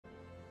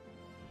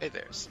Hey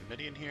there,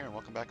 Samitian here, and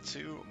welcome back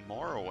to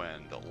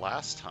Morrowind.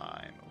 Last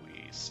time,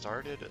 we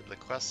started the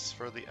quests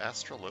for the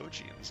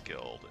Astrologians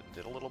Guild and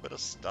did a little bit of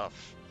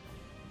stuff.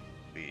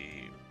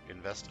 We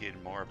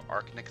investigated more of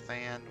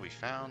Arknichthan, we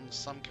found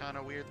some kind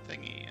of weird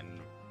thingy,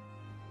 and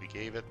we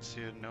gave it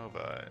to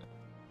Nova,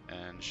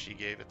 and she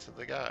gave it to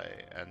the guy,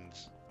 and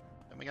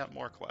then we got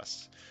more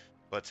quests.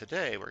 But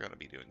today, we're going to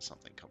be doing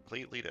something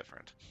completely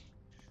different.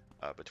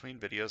 Between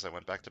videos, I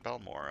went back to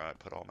Balmora, I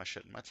put all my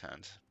shit in my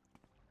tent,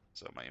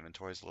 so my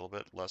inventory is a little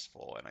bit less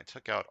full, and I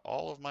took out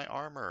all of my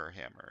armor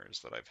hammers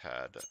that I've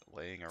had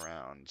laying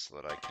around so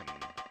that I can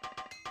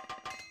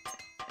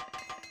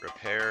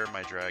repair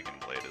my dragon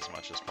blade as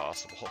much as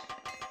possible.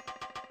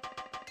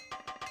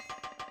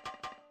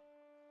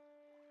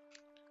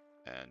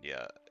 And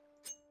yeah,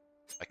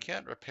 I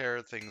can't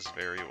repair things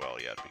very well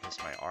yet because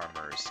my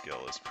armor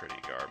skill is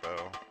pretty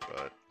garbo,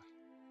 but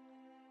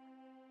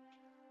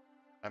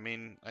I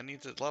mean, I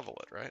need to level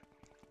it, right?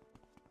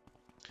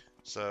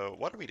 So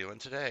what are we doing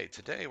today?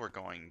 Today we're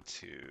going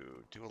to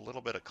do a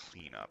little bit of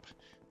cleanup.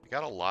 We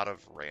got a lot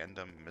of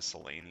random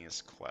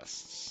miscellaneous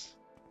quests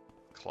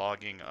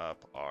clogging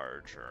up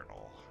our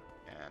journal,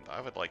 and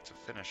I would like to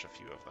finish a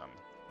few of them.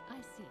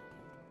 I see.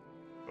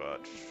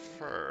 But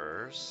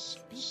first,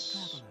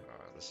 this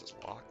is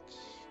locked.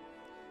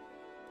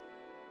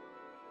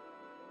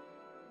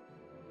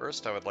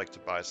 First, I would like to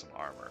buy some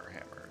armor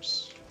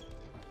hammers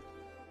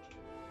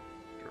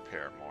to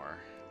repair more.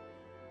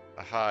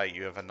 Aha,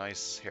 you have a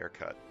nice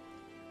haircut.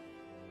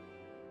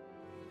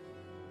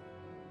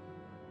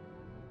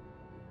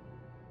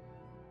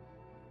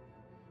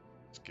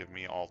 Just give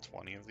me all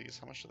 20 of these.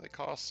 How much do they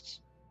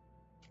cost?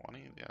 20?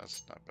 Yeah,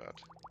 that's not bad.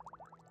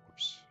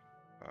 Oops.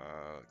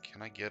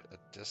 Can I get a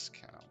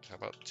discount? How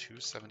about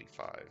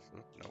 275?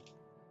 Oop, nope.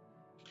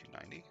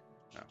 290?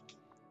 No.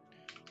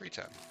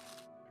 310.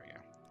 There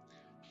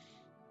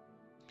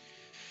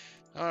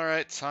we go.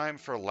 Alright, time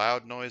for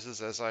loud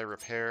noises as I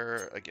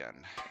repair again.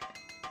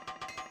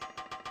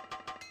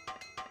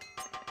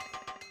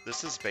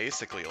 This is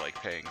basically like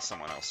paying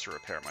someone else to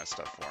repair my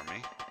stuff for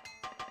me.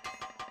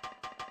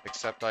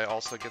 Except I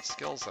also get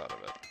skills out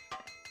of it.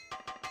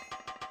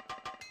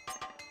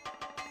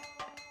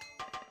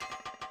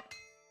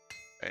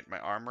 Right, my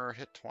armor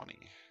hit 20.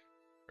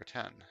 Or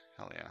 10.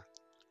 Hell yeah.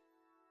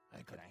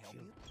 Can I help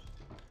you?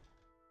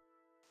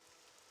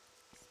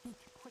 Speak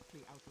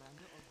quickly,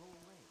 Outlander, or go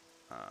away.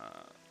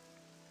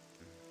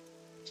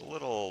 It's a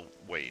little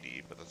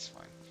weighty, but that's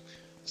fine.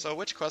 So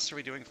which quests are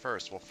we doing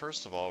first? Well,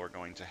 first of all, we're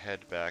going to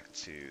head back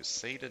to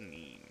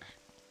Seyda-Neen,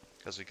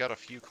 because we've got a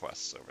few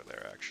quests over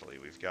there, actually.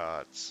 We've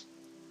got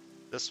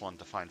this one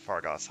to find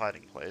Fargoth's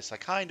hiding place. I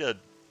kind of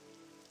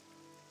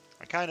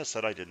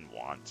said I didn't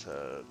want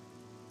to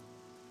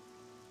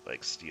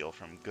like steal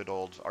from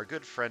our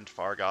good friend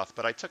Fargoth,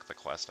 but I took the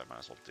quest, I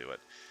might as well do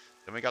it.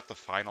 Then we got the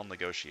final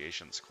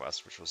negotiations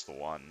quest, which was the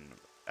one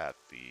at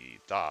the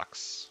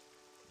docks,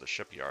 the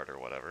shipyard or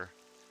whatever.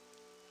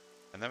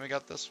 And then we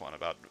got this one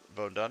about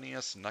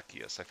Vodunius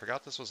Nuccius. I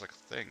forgot this was a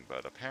thing,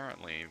 but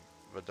apparently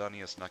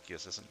Vodunius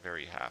Nuccius isn't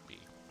very happy.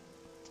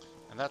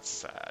 And that's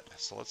sad,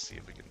 so let's see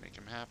if we can make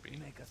him happy.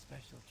 Make a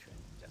special trip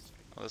just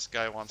for you. Well, this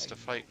guy wants to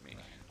fight me.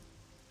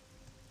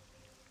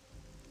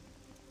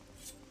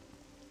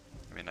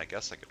 I mean, I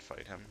guess I could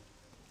fight him.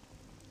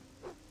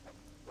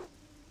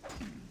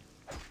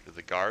 Do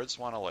the guards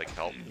want to, like,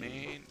 help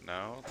me?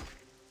 No?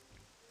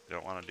 They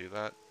don't want to do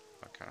that?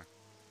 Okay.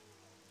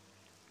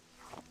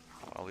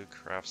 Walu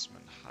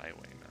Craftsman Highwayman.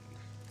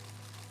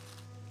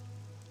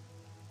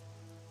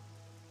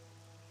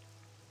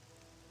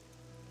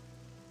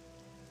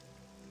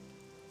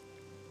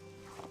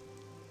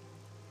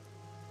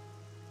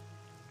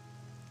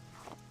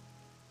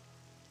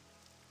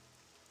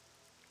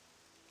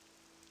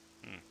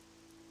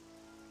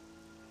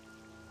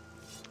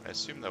 I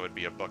assume that would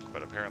be a book,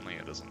 but apparently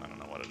it isn't. I don't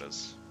know what it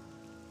is.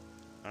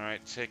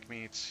 Alright, take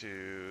me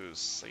to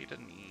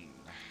Seyda-Neen,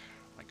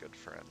 my good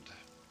friend.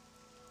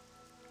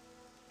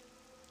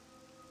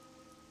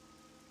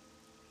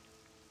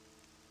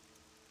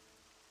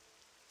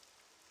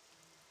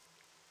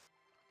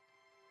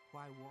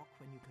 Why walk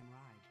when you can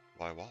ride?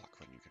 Why walk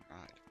when you can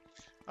ride?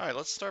 Alright,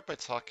 let's start by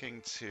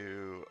talking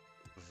to...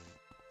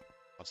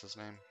 what's his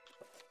name?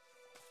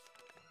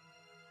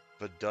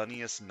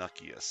 Vodunius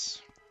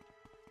Nuccius.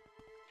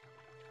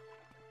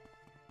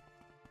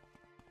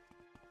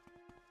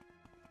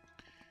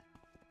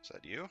 Is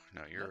that you?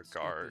 No, you're a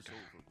guard.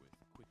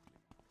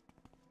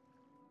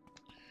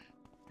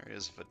 There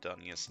is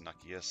Vodunius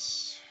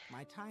Nuccius.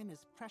 My time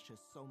is precious,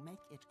 so make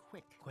it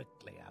quick.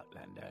 Quickly,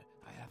 Outlander.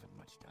 I haven't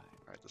much time.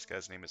 Alright, this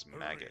guy's name is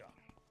Maggot.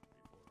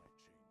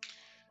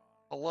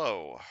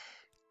 Hello.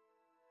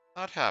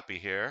 Not happy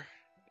here.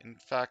 In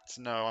fact,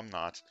 no, I'm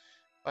not.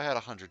 If I had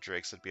 100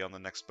 drakes, I'd be on the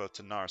next boat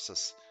to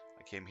Narcissus.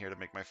 I came here to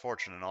make my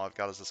fortune, and all I've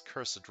got is this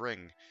cursed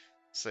ring.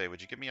 Say,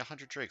 would you give me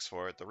 100 drakes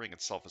for it? The ring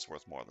itself is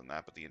worth more than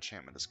that, but the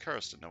enchantment is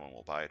cursed, and no one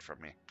will buy it from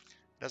me.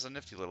 It has a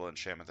nifty little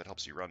enchantment that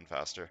helps you run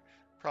faster.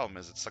 Problem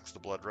is, it sucks the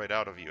blood right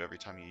out of you every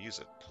time you use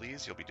it.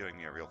 Please, you'll be doing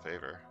me a real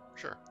favor.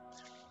 Sure.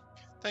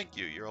 Thank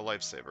you, you're a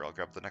lifesaver. I'll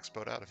grab the next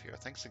boat out of here.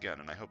 Thanks again,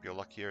 and I hope your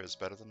luck here is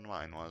better than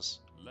mine was.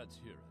 Let's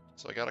hear it.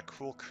 So I got a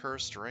cool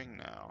cursed ring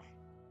now.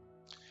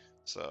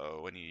 So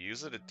when you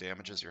use it, it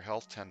damages your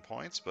health 10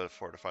 points, but it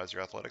fortifies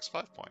your athletics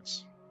 5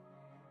 points.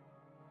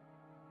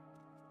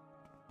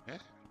 Yeah.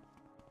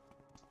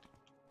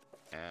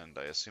 And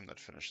I assume that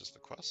finishes the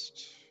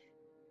quest.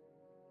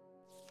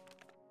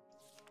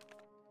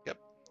 Yep.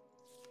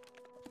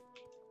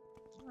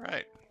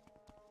 Alright.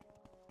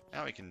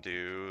 Now we can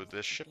do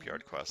this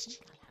shipyard quest.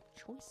 I'll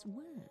have choice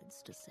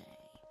words to say.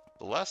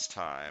 The last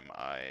time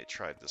I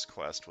tried this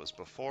quest was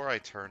before I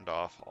turned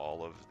off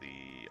all of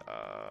the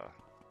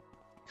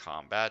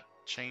combat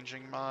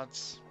changing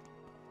mods.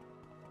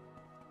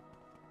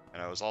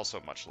 And I was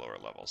also much lower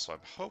level, so I'm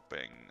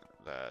hoping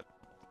that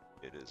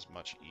it is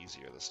much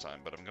easier this time,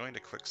 but I'm going to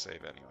quick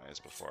save anyways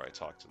before I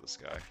talk to this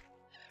guy.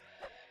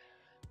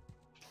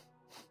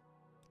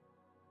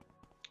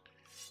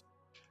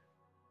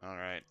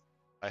 Alright.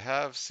 I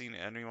have seen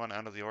anyone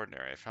out of the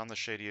ordinary. I found the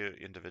shady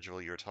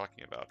individual you were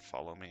talking about.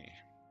 Follow me.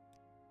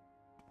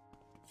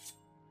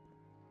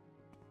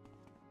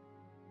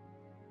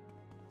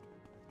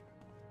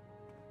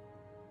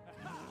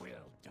 You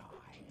will die.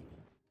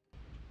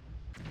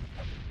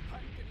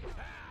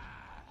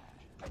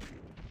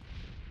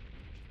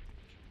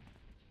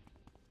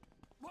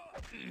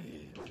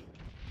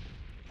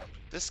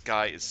 This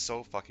guy is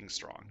so fucking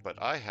strong,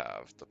 but I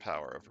have the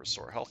power of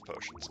restore health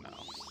potions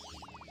now.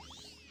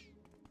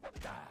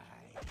 Die.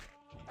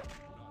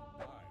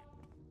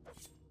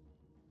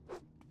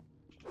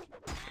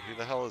 Who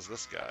the hell is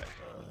this guy?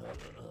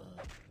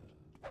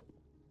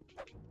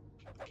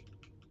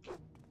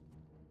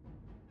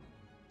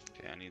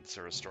 Okay, I need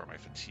to restore my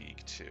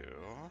fatigue too.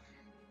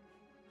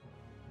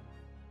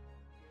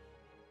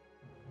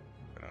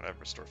 I don't have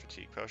restore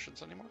fatigue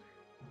potions anymore?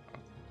 Oh,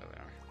 there they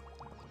are.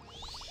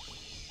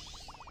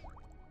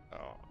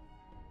 Oh.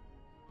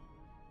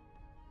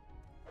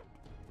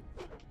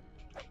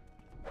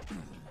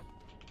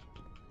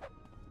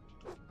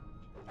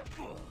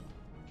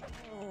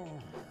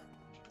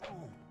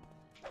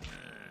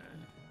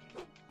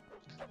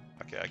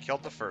 Okay, I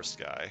killed the first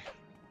guy.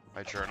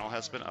 My journal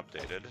has been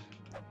updated.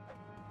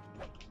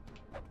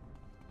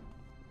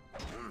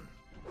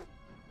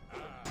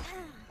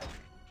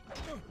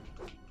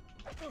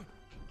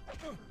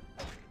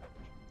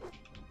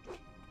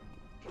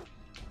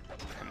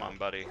 Come on,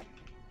 buddy.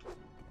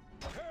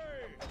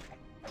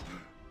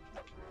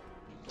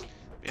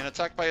 Being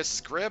attacked by a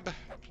scrib?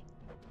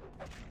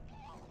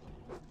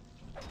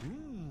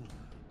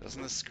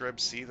 Doesn't this scrib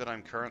see that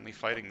I'm currently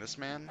fighting this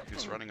man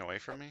who's running away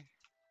from me?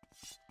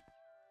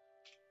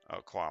 Oh,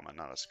 Kwama,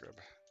 not a scrib.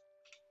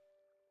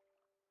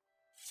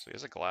 So he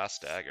has a glass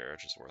dagger,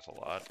 which is worth a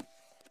lot.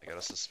 I got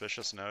a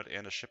suspicious note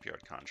and a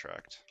shipyard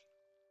contract.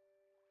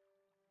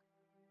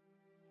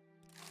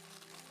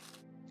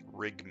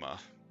 Rigma.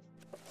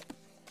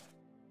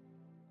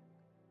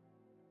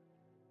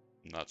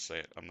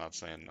 I'm not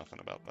saying nothing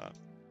about that.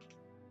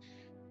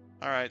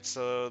 Alright,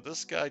 so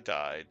this guy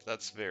died.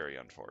 That's very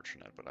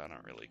unfortunate, but I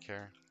don't really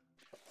care.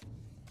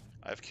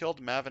 I've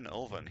killed Mavin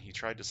Ilvan. He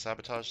tried to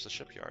sabotage the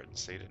shipyard in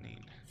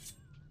Sadanin.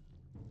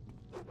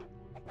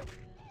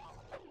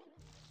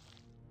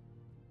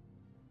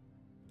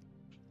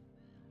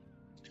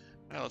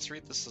 Now let's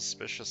read the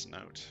suspicious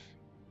note.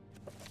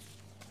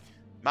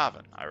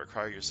 Mavin, I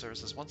require your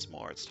services once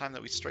more. It's time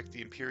that we strike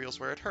the Imperials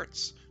where it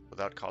hurts,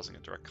 without causing a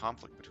direct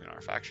conflict between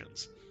our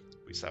factions.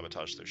 If we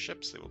sabotage their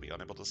ships, they will be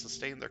unable to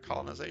sustain their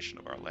colonization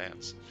of our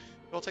lands.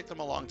 It will take them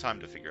a long time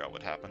to figure out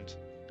what happened.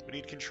 We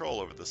need control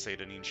over the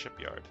Sadanin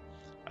shipyard.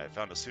 I have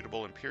found a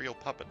suitable Imperial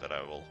puppet that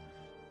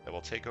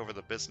will take over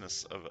the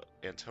business of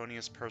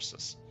Antonius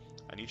Persis.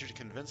 I need you to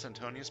convince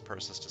Antonius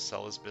Persis to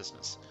sell his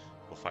business.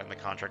 You'll find the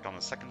contract on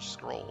the second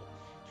scroll.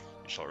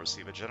 You shall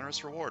receive a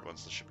generous reward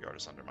once the shipyard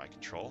is under my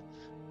control.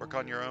 Work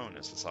on your own,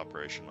 as this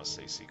operation must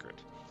stay secret.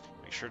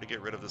 Make sure to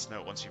get rid of this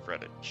note once you've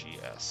read it.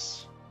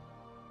 GS.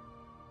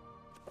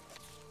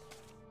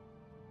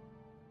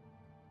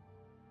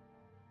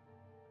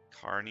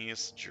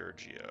 Carnius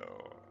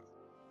Giorgio.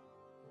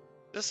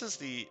 This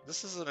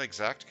is an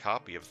exact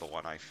copy of the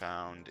one I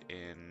found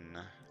in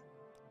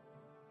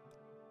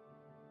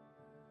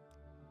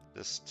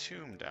this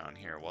tomb down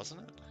here,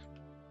 wasn't it?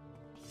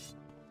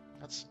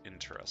 That's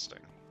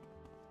interesting.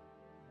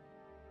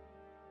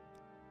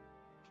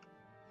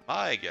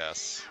 My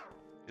guess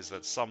is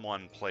that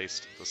someone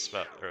placed the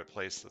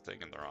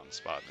thing in the wrong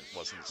spot and it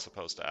wasn't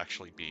supposed to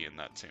actually be in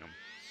that tomb.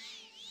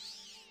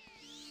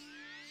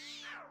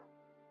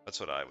 That's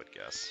what I would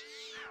guess.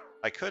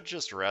 I could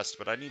just rest,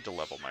 but I need to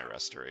level my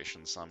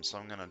restoration some, so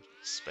I'm gonna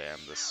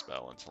spam this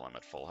spell until I'm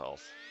at full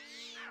health.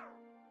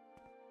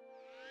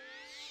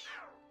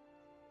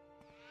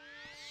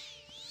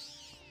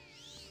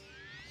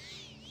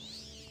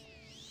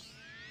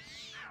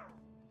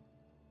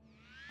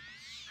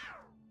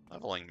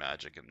 Leveling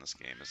magic in this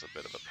game is a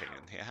bit of a pain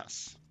in the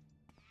ass.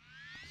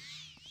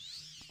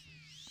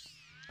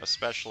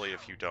 Especially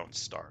if you don't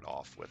start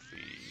off with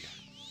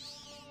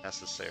the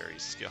necessary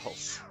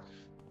skills.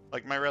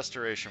 Like, my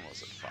restoration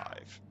was at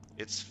 5.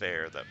 it's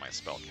fair that my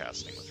spell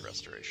casting with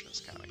restoration is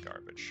kind of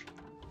garbage.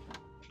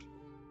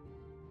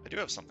 I do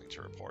have something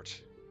to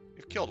report.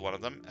 You've killed one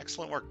of them.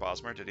 Excellent work,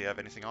 Bosmer. Did he have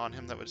anything on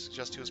him that would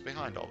suggest he was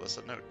behind all this?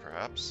 A note,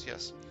 perhaps?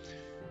 Yes.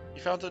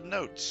 You found a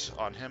note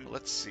on him.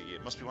 Let's see.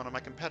 It must be one of my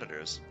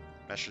competitors.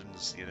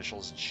 Mentions the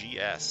initials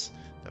GS.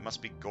 That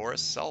must be Goris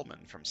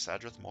Selman from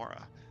Sadrith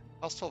Mora.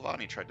 House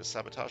Telvanni tried to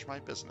sabotage my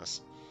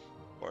business.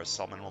 Goris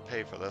Selman will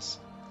pay for this.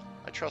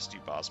 I trust you,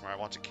 Bosmer. I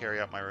want to carry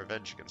out my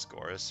revenge against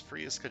Goris.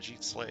 Free as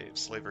Khajiit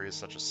slaves. Slavery is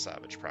such a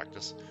savage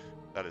practice.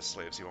 Without his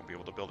slaves, he won't be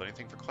able to build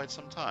anything for quite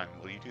some time.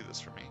 Will you do this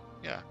for me?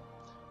 Yeah.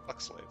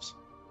 Fuck slaves.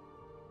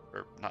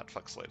 Or, not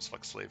fuck slaves,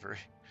 fuck slavery.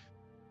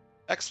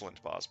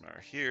 Excellent,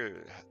 Bosmer.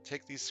 Here,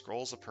 take these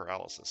scrolls of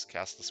paralysis.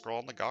 Cast the scroll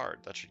on the guard.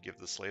 That should give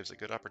the slaves a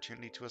good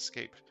opportunity to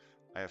escape.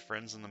 I have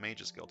friends in the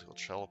Mages Guild who will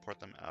teleport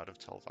them out of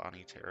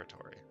Telvanni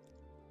territory.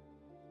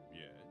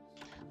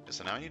 Yes.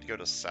 So now I need to go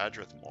to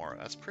Sadrith Mora.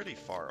 That's pretty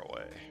far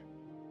away.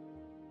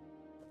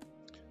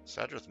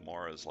 Sadrith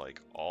Mora is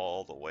like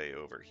all the way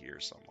over here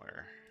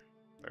somewhere,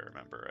 if I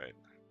remember right.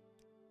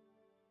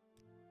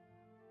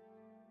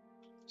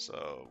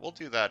 So we'll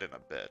do that in a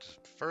bit.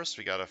 First,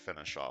 we gotta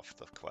finish off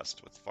the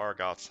quest with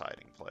Fargoth's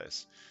hiding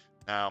place.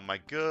 Now, my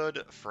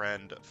good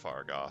friend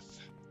Fargoth,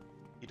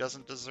 he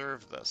doesn't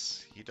deserve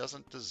this. He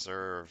doesn't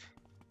deserve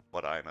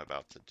what I'm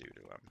about to do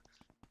to him.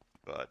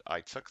 But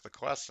I took the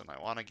quest and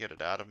I want to get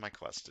it out of my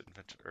quest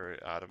inventory,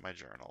 or out of my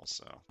journal,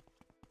 so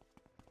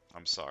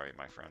I'm sorry,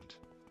 my friend.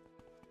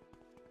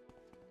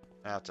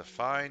 Now, to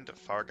find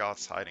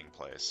Fargoth's hiding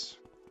place,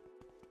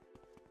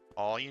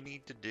 all you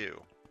need to do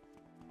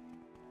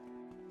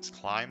is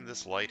climb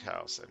this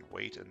lighthouse and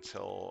wait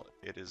until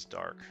it is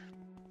dark.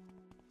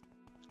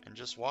 And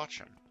just watch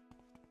him.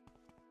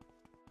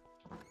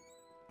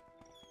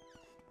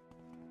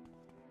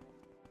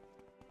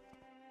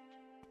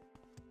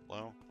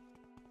 Hello?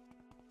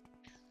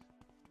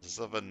 This is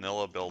a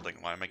vanilla building.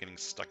 Why am I getting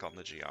stuck on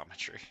the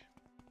geometry?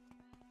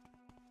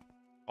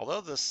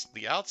 Although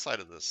the outside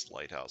of this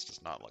lighthouse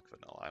does not look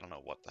vanilla. I don't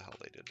know what the hell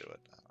they did to it.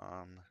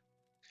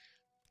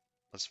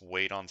 Let's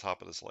wait on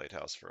top of this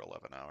lighthouse for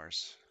 11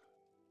 hours.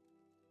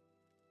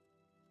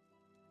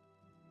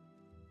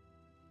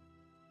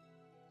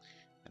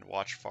 And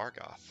watch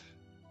Fargoth.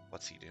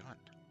 What's he doing?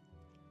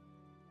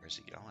 Where's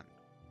he going?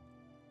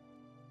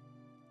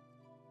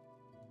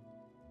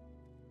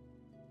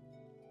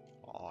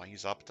 Oh,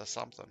 he's up to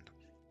something.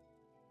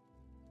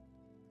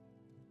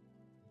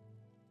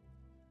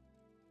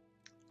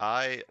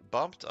 I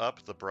bumped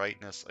up the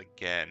brightness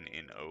again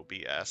in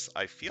OBS.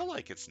 I feel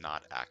like it's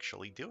not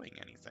actually doing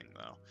anything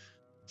though.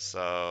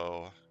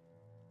 So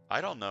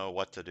I don't know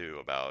what to do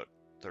about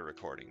the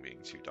recording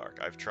being too dark.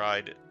 I've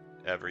tried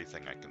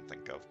everything I can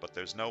think of, but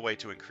there's no way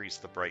to increase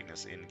the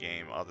brightness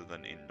in-game other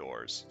than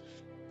indoors.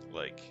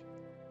 Like,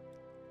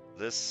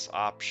 this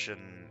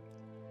option,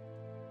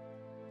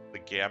 the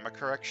gamma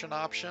correction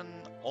option,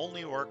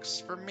 only works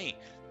for me.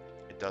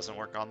 It doesn't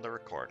work on the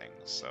recording,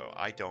 so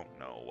I don't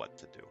know what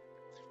to do.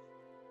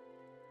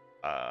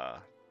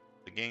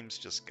 The game's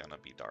just gonna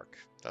be dark.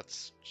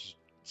 It's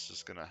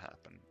just gonna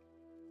happen.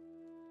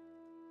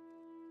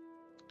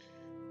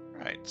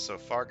 Alright, so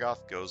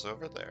Fargoth goes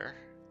over there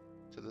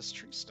to this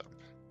tree stump.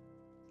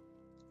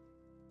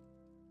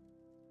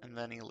 And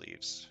then he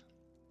leaves.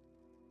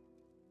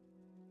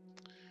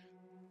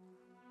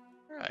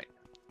 Alright.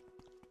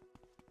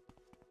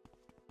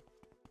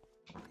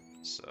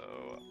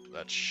 So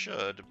that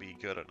should be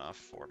good enough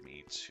for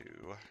me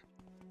to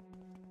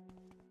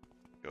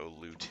go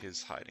loot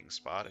his hiding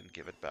spot and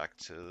give it back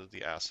to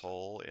the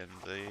asshole in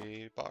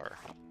the bar.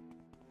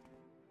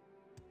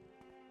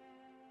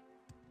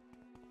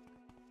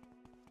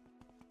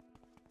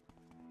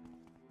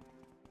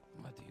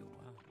 What do you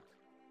want?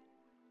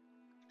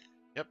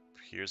 Yep,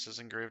 here's his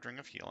engraved ring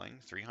of healing,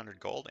 300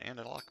 gold and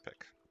a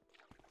lockpick.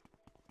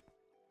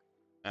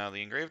 Now,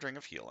 the engraved ring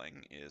of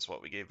healing is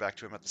what we gave back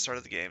to him at the start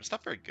of the game. It's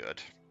not very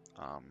good.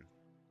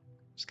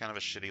 It's kind of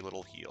a shitty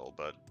little heal,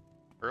 but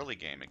early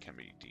game it can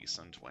be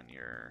decent when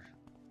you're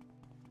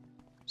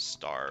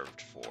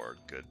starved for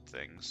good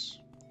things.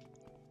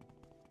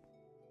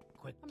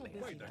 Quickly.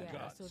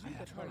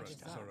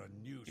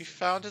 You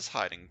found his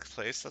hiding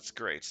place. That's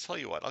great. Tell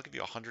you what, I'll give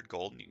you 100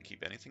 gold and you can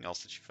keep anything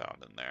else that you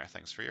found in there.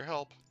 Thanks for your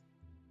help.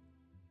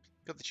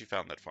 Good that you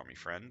found that for me,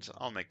 friend.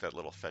 I'll make that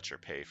little fetcher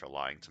pay for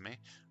lying to me.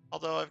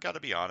 Although, I've got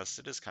to be honest,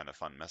 it is kind of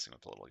fun messing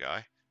with the little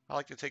guy. I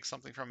like to take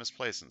something from his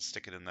place and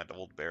stick it in that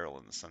old barrel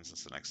in the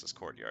Census Annexus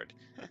courtyard.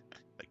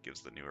 That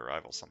gives the new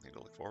arrival something to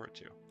look forward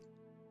to.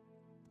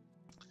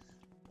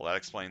 Well, that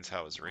explains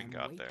how his ring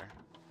got there.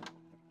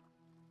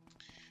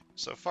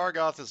 So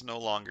Fargoth is no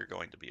longer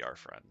going to be our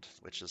friend,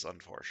 which is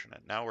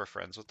unfortunate. Now we're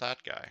friends with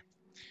that guy.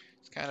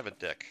 He's kind of a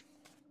dick.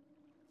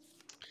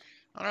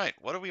 Alright,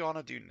 what do we want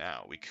to do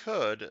now? We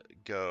could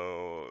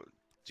go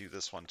do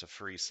this one to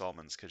free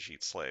Selman's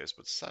Khajiit slaves,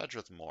 but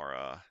Sadrith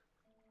Mora,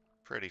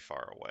 pretty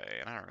far away,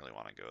 and I don't really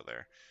want to go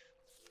there.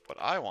 What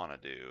I want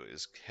to do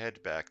is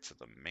head back to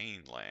the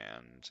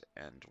mainland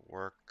and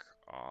work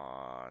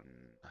on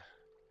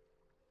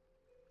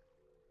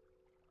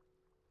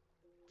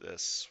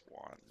this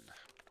one.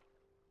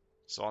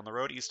 So on the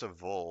road east of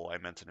Vol, I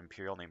met an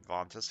Imperial named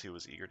Vontus who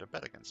was eager to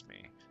bet against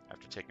me.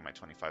 After taking my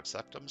 25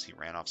 septums, he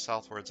ran off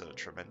southwards at a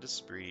tremendous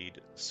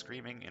speed,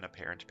 screaming in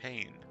apparent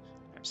pain.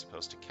 I'm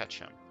supposed to catch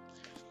him.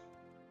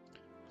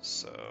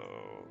 So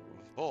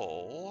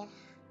Vol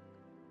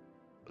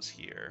was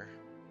here,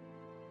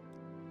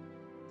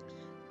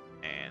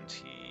 and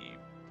he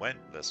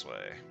went this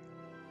way.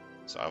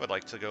 So I would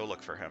like to go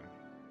look for him,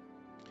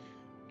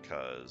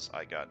 because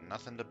I got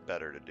nothing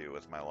better to do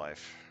with my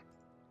life.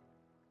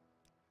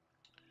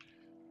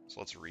 So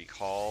let's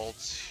recall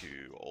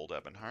to Old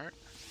Ebonheart.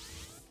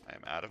 I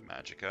am out of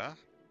magicka.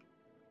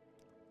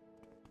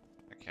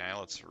 Okay,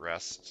 let's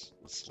rest.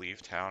 Let's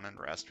leave town and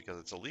rest, because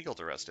it's illegal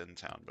to rest in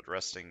town, but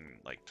resting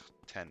like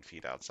 10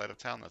 feet outside of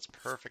town, that's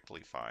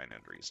perfectly fine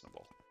and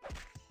reasonable.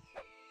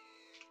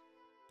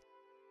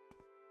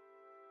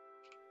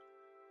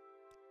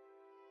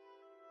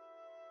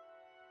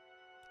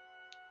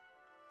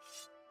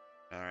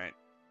 Alright,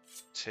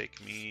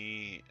 take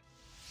me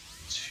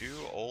to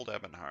Old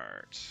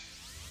Ebonheart.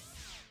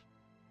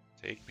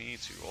 Take me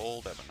to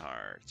Old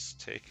Ebonheart.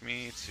 Take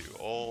me to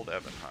Old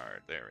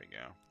Ebonheart. There we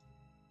go.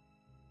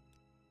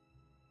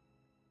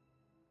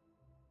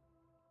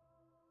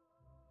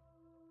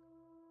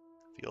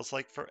 Feels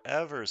like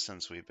forever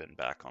since we've been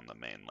back on the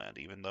mainland,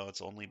 even though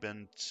it's only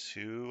been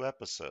 2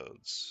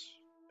 episodes,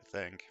 I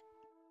think.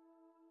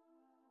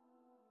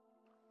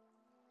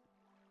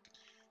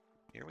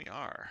 Here we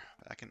are,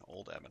 back in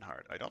Old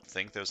Ebonheart. I don't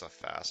think there's a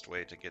fast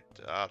way to get...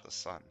 the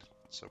sun.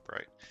 It's so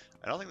bright.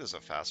 I don't think there's a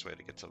fast way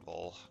to get to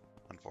Vol,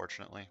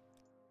 unfortunately.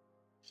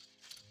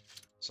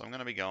 So I'm going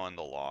to be going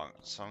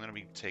so I'm going to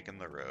be taking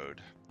the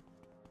road.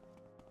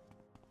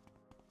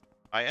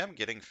 I am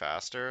getting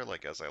faster,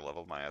 like as I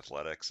level my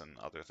athletics and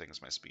other things,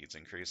 my speed's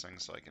increasing,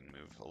 so I can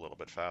move a little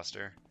bit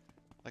faster.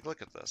 Like,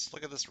 look at this.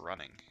 Look at this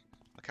running.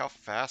 Look how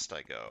fast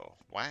I go.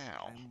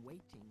 Wow. I'm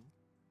waiting.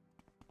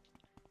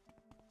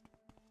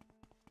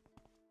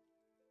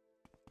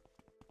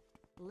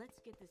 Let's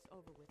get this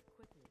over with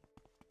quickly.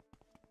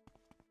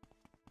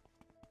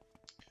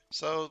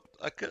 So,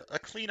 a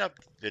cleanup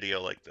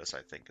video like this,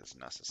 I think, is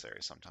necessary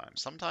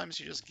sometimes.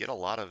 Sometimes you just get a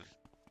lot of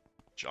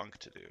junk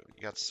to do.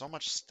 You got so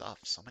much stuff,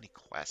 so many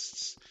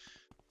quests,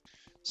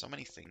 so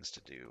many things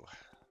to do.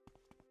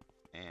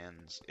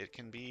 And it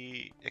can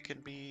be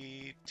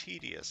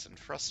tedious and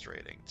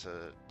frustrating to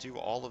do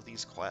all of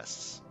these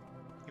quests,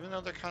 even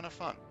though they're kind of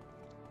fun.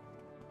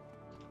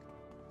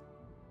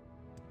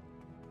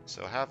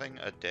 So having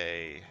a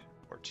day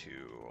or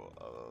two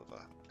of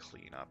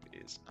cleanup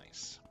is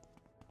nice.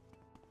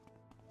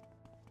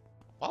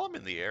 While I'm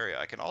in the area,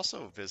 I can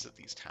also visit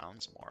these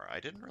towns more. I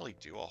didn't really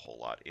do a whole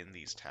lot in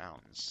these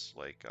towns,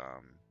 like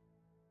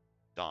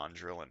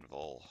Dondril and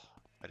Vol.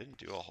 I didn't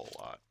do a whole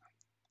lot.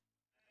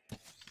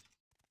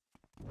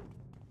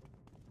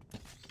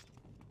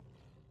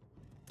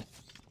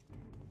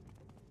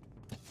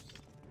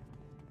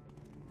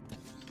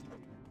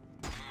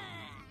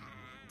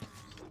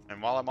 And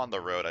while I'm on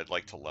the road, I'd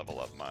like to level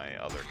up my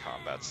other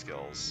combat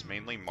skills,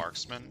 mainly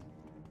marksman.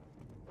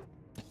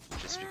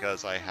 Just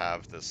because I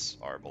have this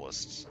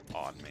arbalist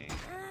on me.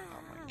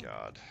 Oh my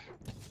god.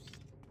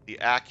 The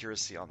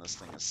accuracy on this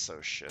thing is so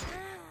shitty.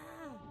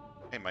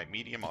 Hey, my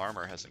medium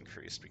armor has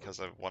increased because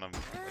of one of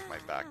like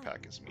my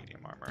backpack is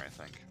medium armor, I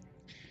think.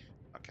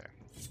 Okay.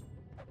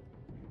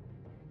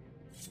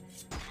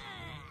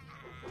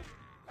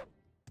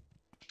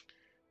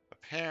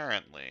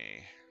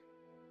 Apparently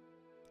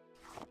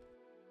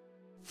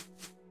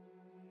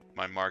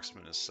my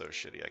marksman is so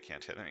shitty I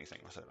can't hit anything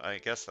with it. I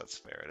guess that's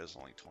fair. It is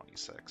only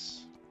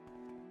 26.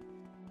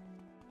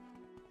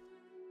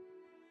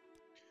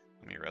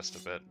 Let me rest a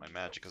bit. My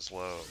magic is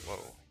low.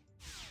 Whoa.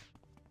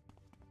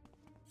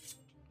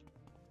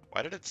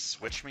 Why did it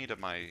switch me to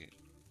my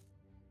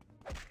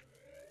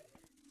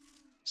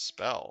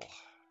spell?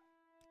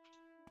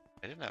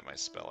 I didn't have my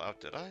spell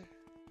out, did I?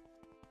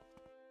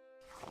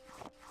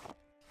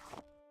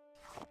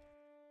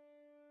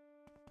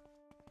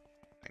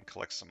 And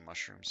collect some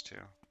mushrooms too.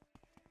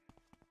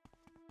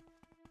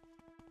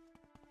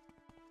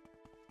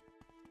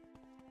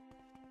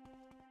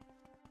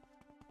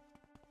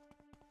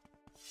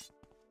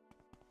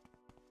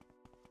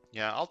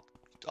 Yeah,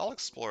 I'll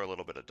explore a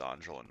little bit of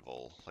Dondril and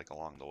Vol, like,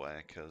 along the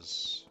way,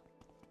 because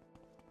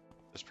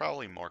there's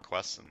probably more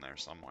quests in there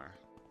somewhere.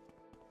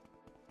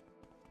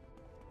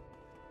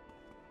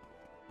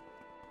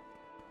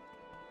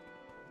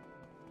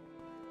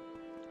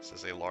 This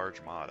is a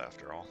large mod,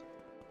 after all.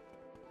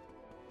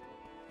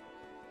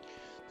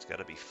 It's got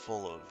to be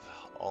full of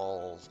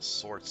all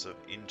sorts of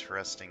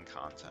interesting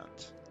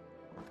content.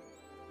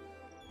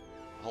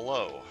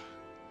 Hello.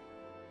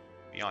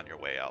 Be on your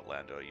way,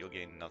 Outlander. You'll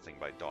gain nothing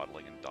by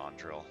dawdling in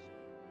Dondril.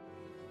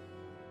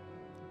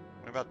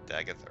 What about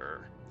Dagathur?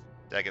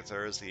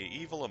 Dagathur is the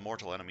evil,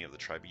 immortal enemy of the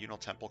Tribunal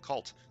Temple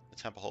cult. The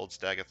temple holds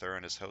Dagathur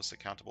and his hosts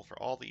accountable for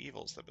all the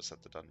evils that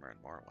beset the Dunmer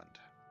and Morrowind.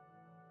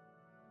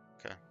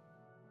 Okay.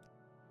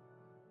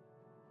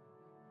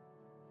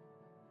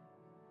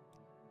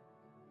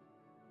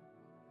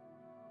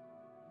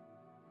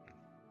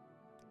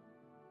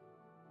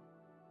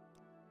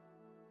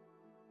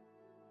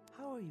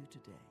 How are you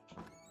today?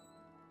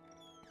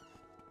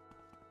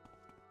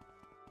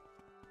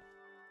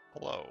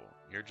 Hello,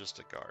 you're just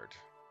a guard.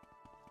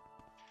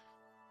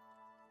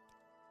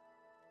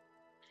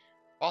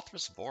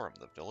 Bothras Borum,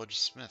 the village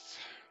smith.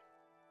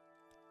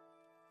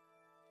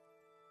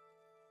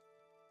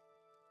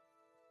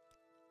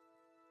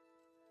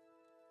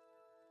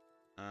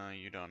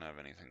 You don't have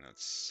anything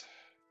that's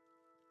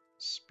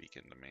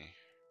speaking to me.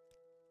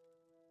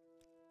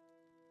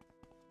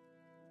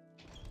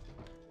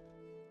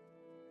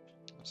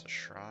 That's a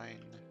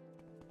shrine.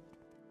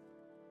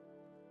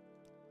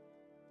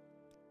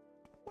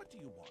 What do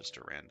you want? Just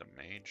a random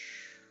mage.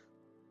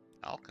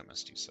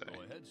 Alchemist, you say?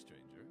 Go ahead,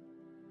 stranger.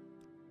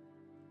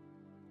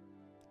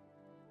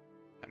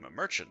 I'm a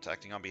merchant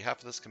acting on behalf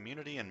of this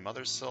community in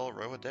Mothersill,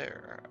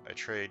 Roadair. I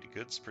trade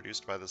goods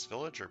produced by this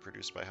village or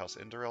produced by House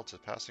Indoril to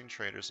passing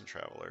traders and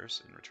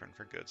travelers in return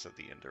for goods that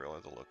the Indoril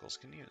or the locals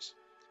can use.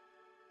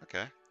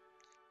 Okay.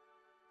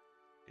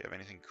 Do you have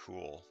anything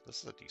cool?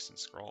 This is a decent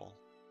scroll.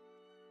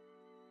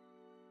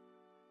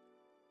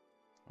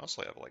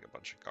 Mostly have like a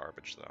bunch of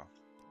garbage though.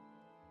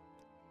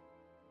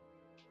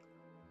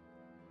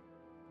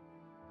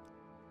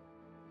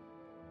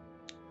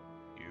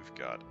 You've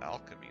got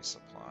alchemy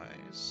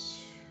supplies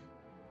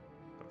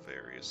of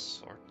various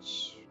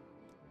sorts.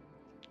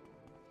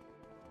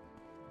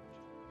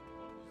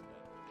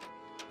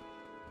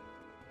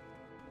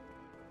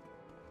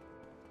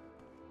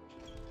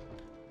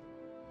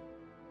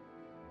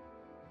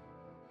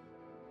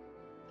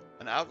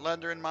 An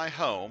outlander in my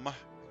home?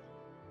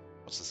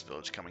 What's this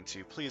village coming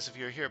to? Please, if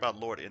you're here about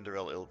Lord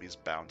Indoril Ilvi's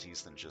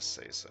bounties, then just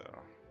say so.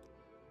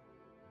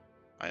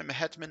 I am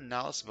Hetman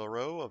Nalus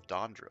Varro of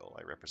Dondril.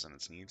 I represent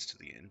its needs to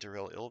the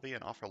Indoril Ilvi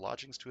and offer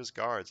lodgings to his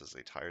guards as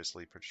they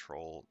tirelessly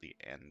patrol the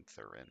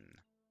Antherin.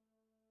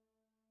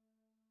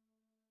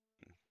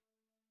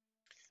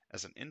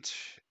 As an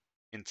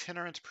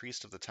itinerant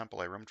priest of the temple,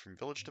 I roamed from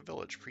village to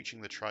village,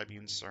 preaching the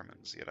tribune's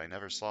sermons. Yet I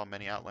never saw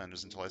many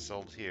outlanders until I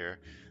settled here.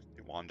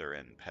 They wander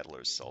in,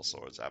 peddlers,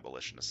 sellswords,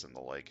 abolitionists, and the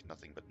like,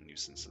 nothing but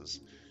nuisances.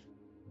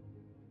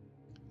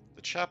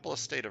 The chapel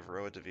estate of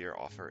Roa Devere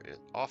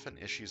often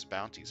issues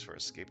bounties for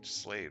escaped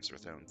slaves or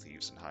thrown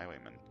thieves and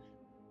highwaymen.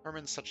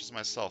 Hermans such as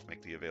myself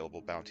make the available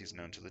bounties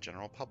known to the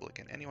general public,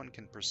 and anyone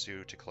can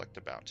pursue to collect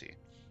a bounty.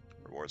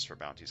 Rewards for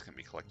bounties can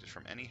be collected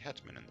from any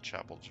hetman in the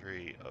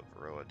chapelry of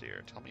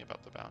Roadir. Tell me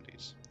about the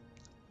bounties.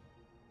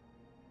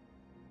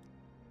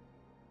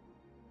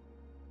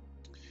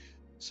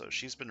 So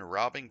she's been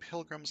robbing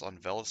pilgrims on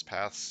Velis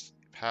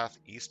path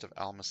east of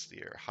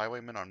Almasthir.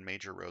 Highwaymen on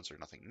major roads are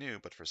nothing new,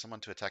 but for someone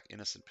to attack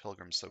innocent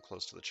pilgrims so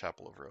close to the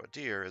chapel of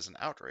Roadir is an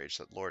outrage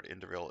that Lord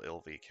Indoril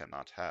Ilvi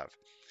cannot have.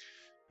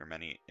 Her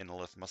many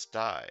Inolith must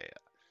die.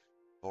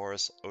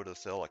 Voris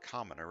Odothil, a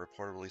commoner,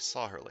 reportedly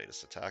saw her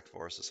latest attack.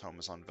 Voris's home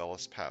is on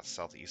Velis Path,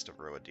 southeast of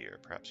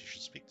Roadir. Perhaps you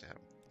should speak to him.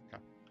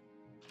 Okay.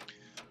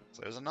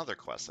 So there's another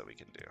quest that we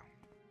can do.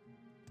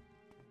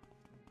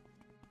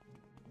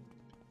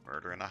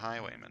 Murdering a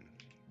highwayman.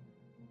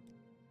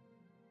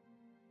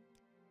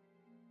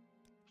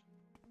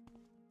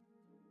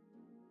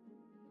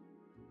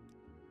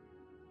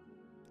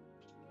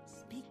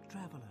 Speak,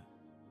 traveler.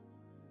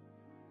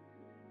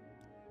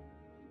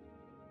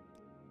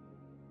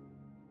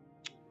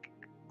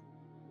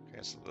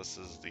 Okay, so this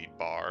is the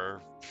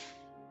bar,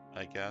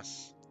 I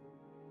guess.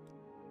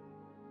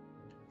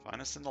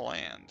 Finest in the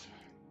land.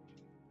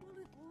 Well,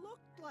 it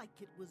looked like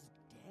it was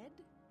dead.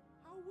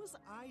 How was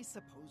I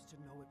supposed to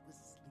know it was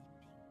sleeping?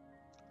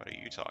 What are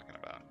you talking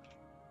about?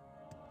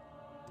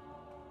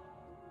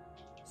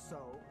 So,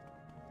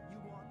 you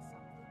want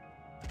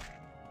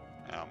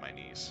something? Ow, my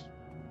knees.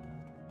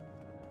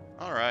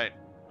 Alright,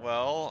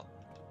 well,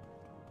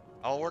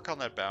 I'll work on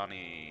that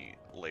bounty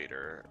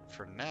later.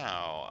 For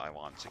now, I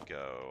want to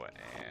go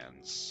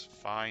and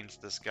find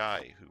this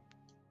guy who...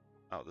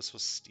 Oh, this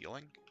was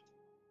stealing?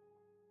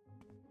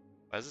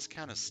 Why does this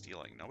count as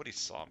stealing? Nobody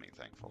saw me,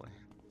 thankfully.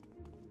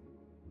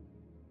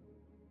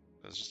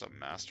 There's just a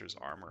master's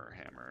armor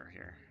hammer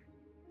here.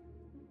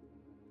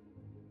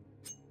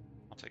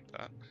 I'll take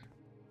that.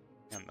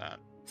 And that.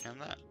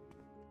 And that.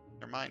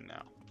 They're mine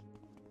now.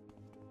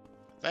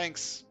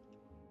 Thanks!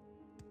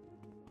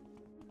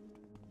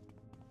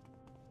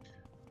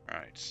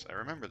 Alright, I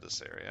remember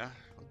this area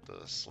with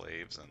the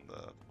slaves and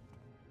the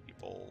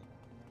people.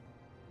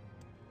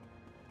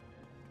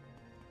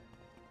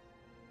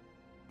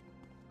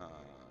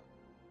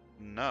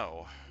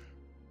 No.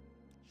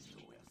 You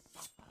will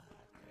suffer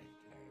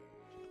greatly.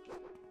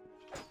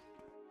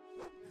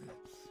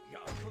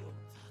 Your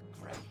wounds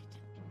are great.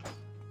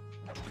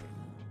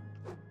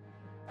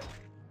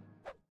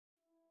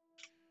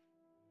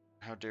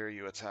 How dare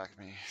you attack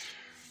me?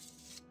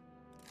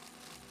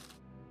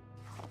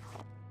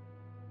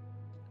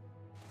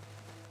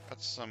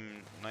 Got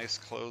some nice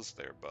clothes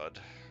there, bud.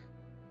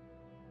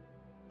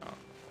 Oh,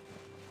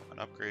 an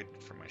upgrade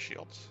for my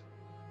shield?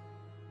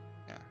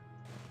 Yeah.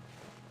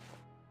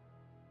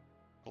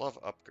 I love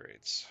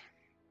upgrades.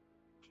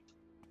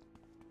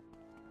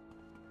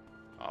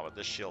 Oh, but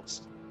this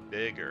shield's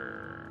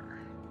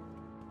bigger.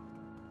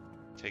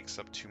 takes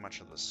up too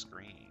much of the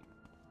screen.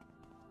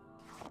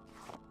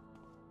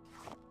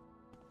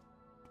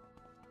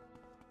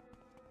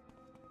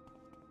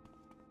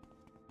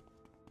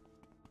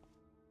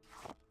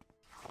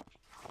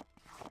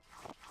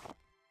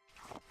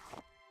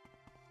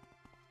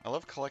 I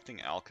love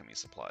collecting alchemy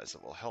supplies.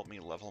 It will help me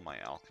level my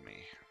alchemy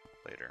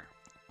later.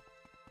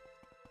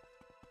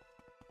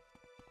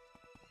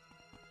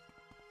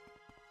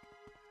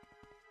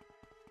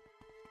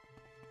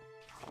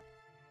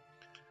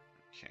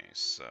 Okay,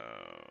 so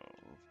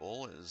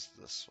Vol is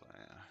this way.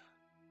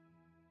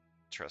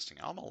 Interesting.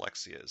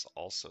 Almalexia is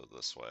also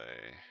this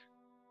way.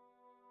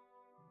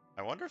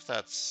 I wonder if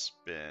that's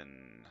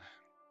been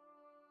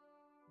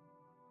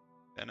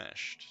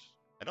finished.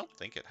 I don't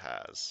think it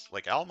has.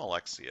 Like,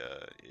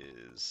 Almalexia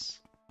is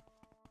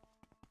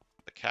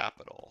the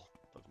capital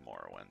of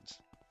Morrowind,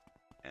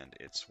 and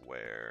it's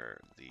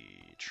where the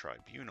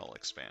Tribunal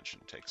expansion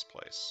takes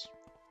place.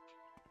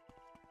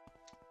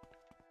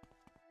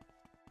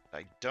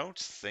 I don't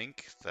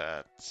think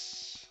that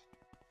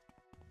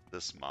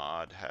this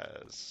mod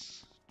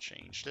has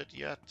changed it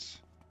yet.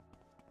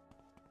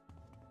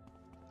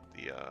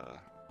 The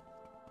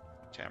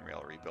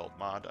Tamriel Rebuilt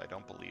mod, I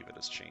don't believe it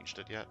has changed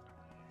it yet.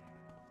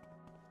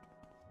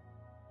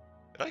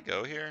 Did I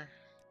go here?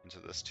 Into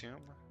this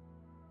tomb?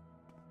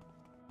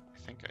 I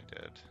think I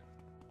did.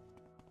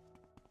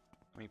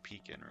 Let me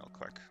peek in real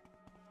quick.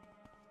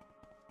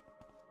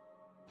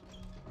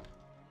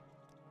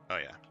 Oh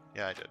yeah.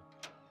 Yeah, I did.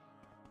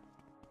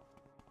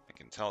 I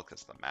can tell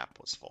because the map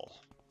was full.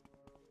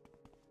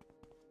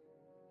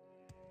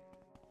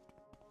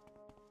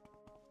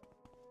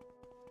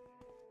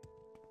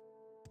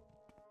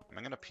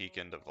 I'm gonna peek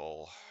into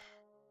Vol.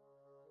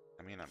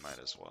 I mean, I might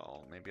as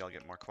well. Maybe I'll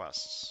get more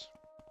quests.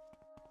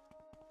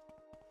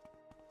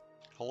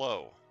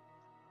 Hello.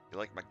 You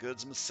like my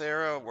goods, Miss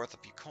Sarah? Worth a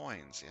few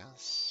coins,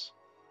 yes?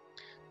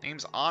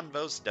 Name's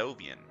Onvos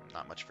Dovian.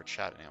 Not much for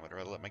chatting. I would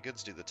rather let my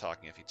goods do the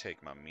talking if you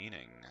take my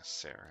meaning,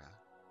 Sarah.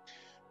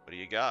 What do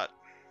you got?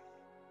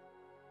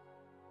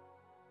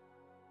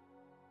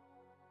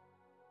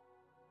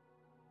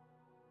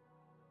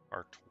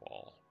 Arced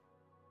wall.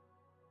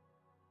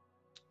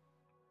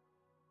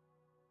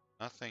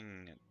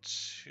 Nothing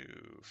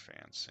too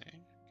fancy.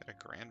 Got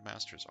a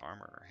Grandmaster's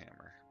armor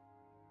hammer.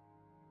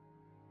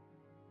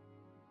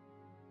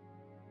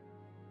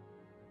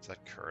 Is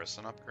that Curris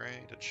an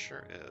upgrade? It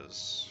sure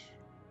is.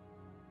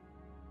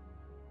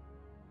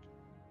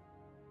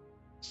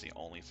 It's the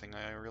only thing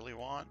I really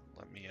want.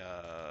 Let me,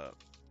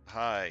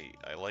 hi,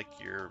 I like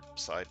your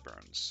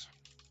sideburns.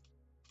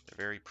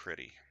 They're very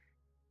pretty.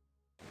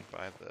 Let me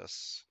buy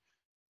this.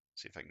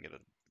 See if I can get a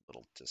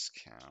little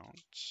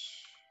discount.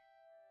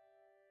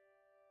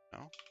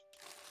 No?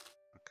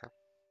 Okay.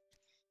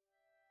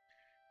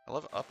 I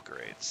love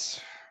upgrades.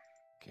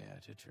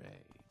 Care to trade?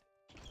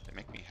 They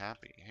make me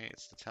happy. Hey,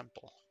 it's the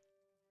temple.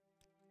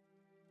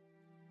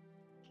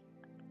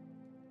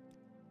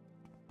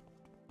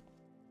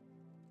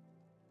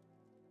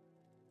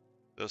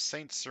 Though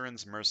Saint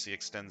Surin's mercy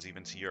extends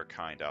even to your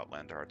kind,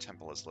 Outlander, our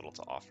temple has little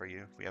to offer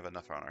you. We have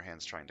enough on our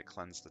hands trying to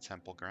cleanse the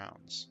temple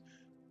grounds.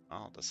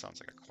 Oh, this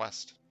sounds like a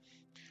quest.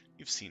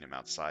 You've seen him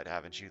outside,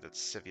 haven't you? That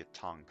Civiet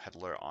Tong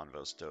peddler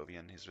Onvos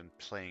Dovian. He's been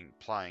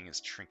plying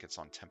his trinkets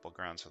on temple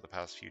grounds for the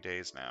past few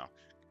days now.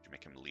 Could you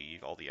make him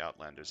leave? All the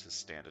Outlanders his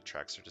stand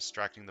attracts are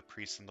distracting the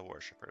priests and the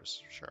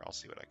worshippers. Sure, I'll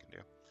see what I can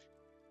do.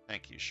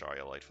 Thank you,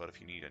 Sharia Lightfoot.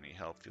 If you need any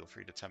help, feel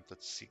free to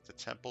seek the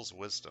temple's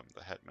wisdom.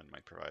 The hetman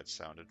might provide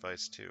sound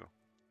advice, too.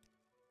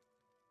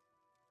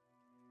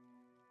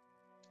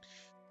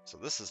 So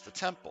this is the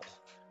temple.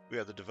 We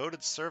are the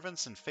devoted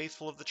servants and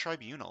faithful of the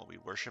tribunal. We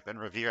worship and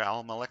revere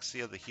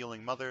Almalexia, the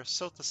healing mother,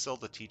 Sothasil,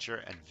 the teacher,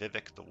 and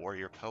Vivek, the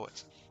warrior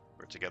poet.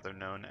 We're together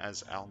known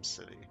as Alm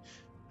City.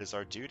 It is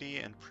our duty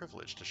and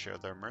privilege to share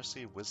their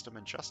mercy, wisdom,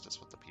 and justice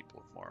with the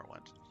people of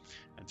Morrowind,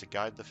 and to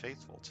guide the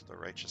faithful to the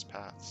righteous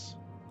paths.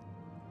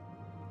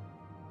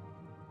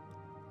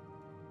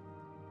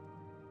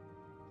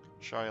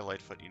 Sharia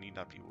Lightfoot, you need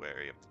not be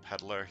wary of the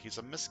peddler. He's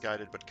a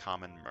misguided but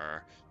common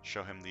mer.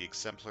 Show him the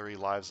exemplary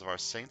lives of our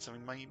saints, and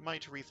he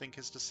might rethink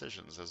his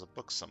decisions. There's a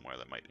book somewhere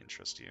that might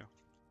interest you.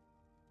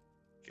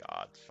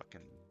 God,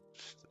 fucking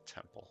the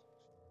temple.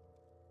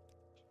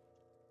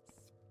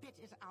 Spit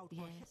it out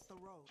or hit the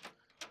road.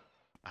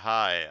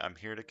 Hi, I'm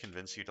here to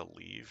convince you to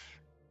leave.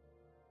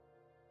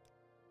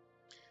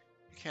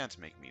 You can't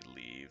make me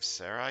leave,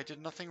 Sarah. I did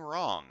nothing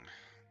wrong.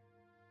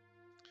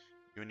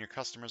 You and your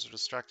customers are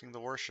distracting the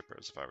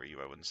worshippers. If I were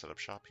you, I wouldn't set up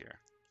shop here.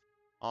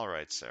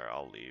 Alright, Sarah,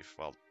 I'll leave.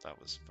 Well,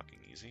 that was fucking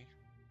easy.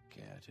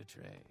 Care to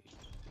trade?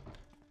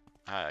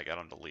 Hi, I got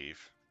him to leave.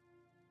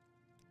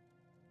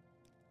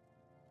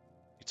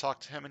 You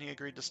talked to him and he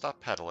agreed to stop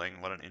peddling.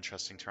 What an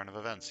interesting turn of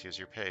events. Here's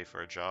your pay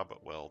for a job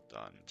well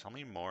done. Tell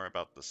me more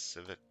about the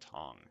Civet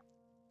Tong.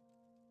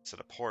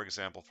 Set a poor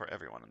example for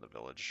everyone in the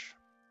village.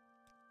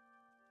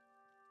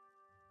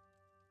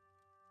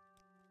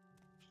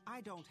 I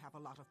don't have a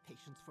lot of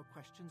patience for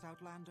questions,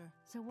 Outlander.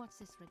 So what's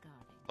this regarding?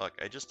 Look,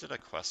 I just did a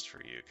quest for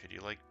you. Could you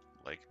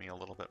like me a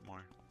little bit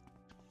more?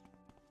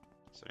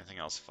 Is there anything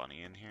else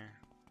funny in here?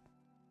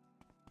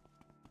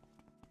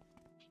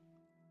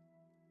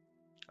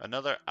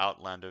 Another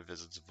outlander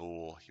visits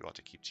Vul. You ought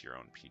to keep to your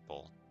own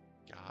people.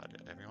 God,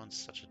 everyone's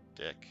such a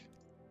dick.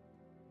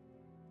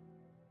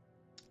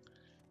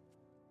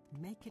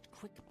 Make it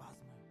quick,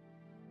 Bosmer.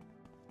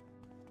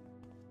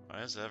 Why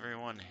does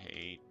everyone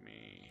hate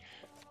me?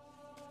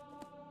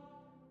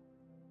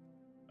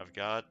 I've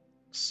got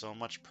so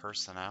much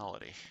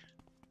personality.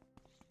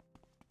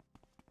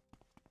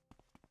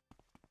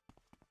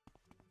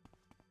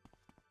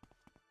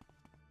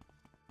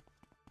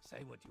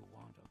 Say what you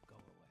want or go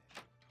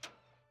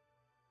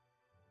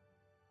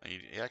away.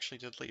 He actually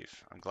did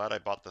leave. I'm glad I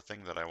bought the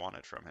thing that I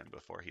wanted from him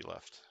before he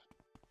left.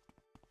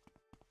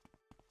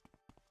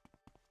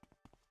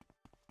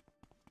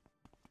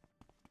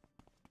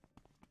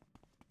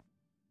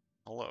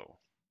 Hello.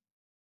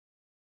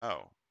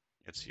 Oh,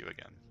 it's you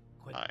again.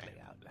 Quickly,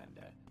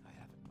 Outlander. I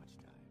haven't much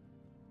time.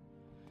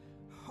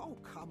 Oh,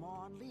 come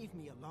on, leave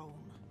me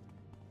alone.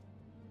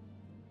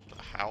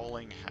 The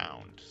Howling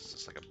Hound. Is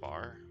this like a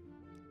bar?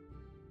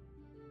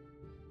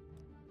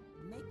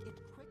 Make it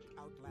quick,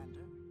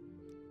 Outlander.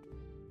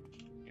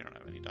 You don't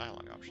have any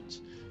dialogue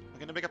options. I'm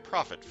gonna make a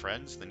profit,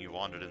 friends. Then you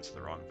wandered into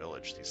the wrong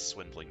village. These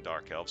swindling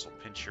dark elves will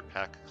pinch your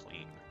pack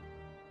clean.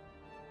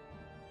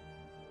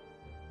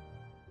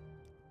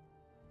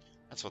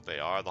 That's what they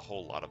are, the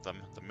whole lot of them.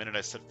 The minute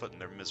I set foot in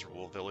their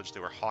miserable village, they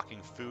were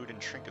hawking food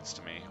and trinkets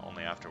to me.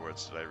 Only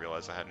afterwards did I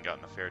realize I hadn't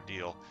gotten a fair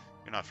deal.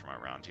 You're not from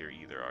around here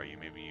either, are you?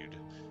 Maybe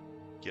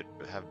you'd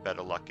have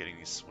better luck getting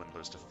these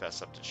swindlers to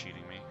fess up to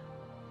cheating me.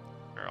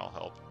 Sure, I'll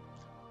help.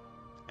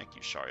 Thank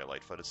you, Sharia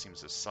Lightfoot. It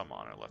seems there's some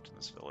honor left in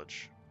this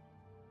village.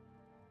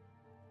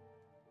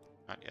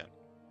 Not yet.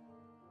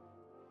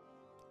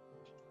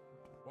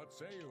 What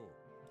say you?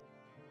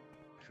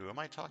 Who am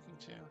I talking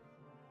to?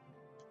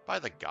 By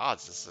the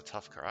gods, this is a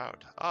tough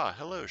crowd. Ah,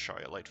 hello,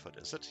 Sharia Lightfoot,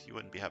 is it? You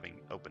wouldn't be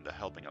open to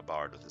helping a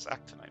bard with his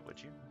act tonight, would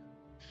you?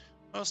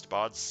 Most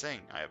bards sing.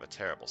 I have a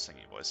terrible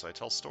singing voice, so I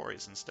tell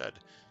stories instead.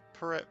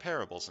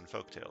 Parables and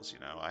folktales, you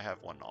know. I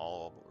have one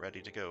all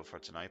ready to go for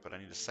tonight, but I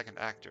need a second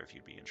actor if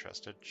you'd be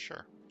interested.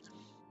 Sure.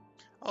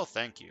 Oh,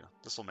 thank you.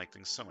 This will make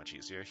things so much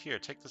easier. Here,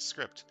 take the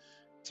script.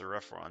 It's a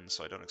rough one,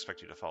 so I don't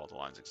expect you to follow the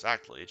lines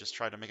exactly. Just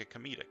try to make it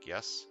comedic,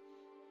 yes?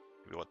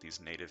 Maybe what these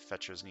native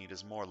fetchers need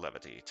is more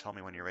levity. Tell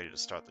me when you're ready to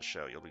start the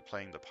show. You'll be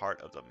playing the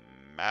part of the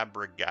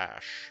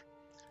Mabragash.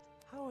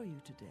 How are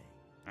you today?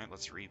 Alright,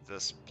 let's read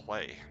this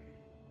play.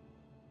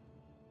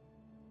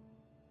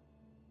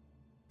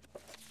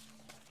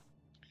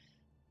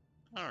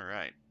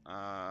 Alright,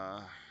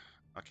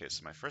 okay,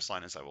 so my first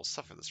line is, I will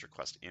suffer this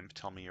request. Imp,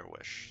 tell me your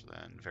wish.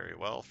 Then, very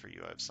well, for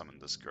you I have summoned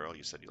this girl.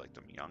 You said you liked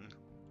them young.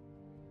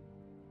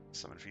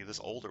 Summoned for you this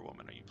older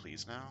woman. Are you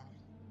pleased now?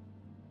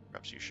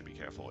 Perhaps you should be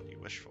careful what you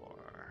wish for.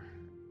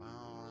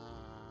 Well,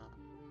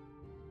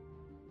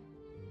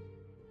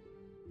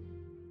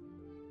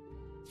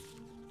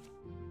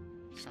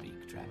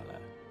 Speak, traveler.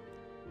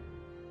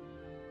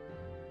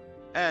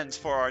 And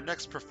for our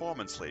next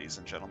performance, ladies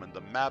and gentlemen,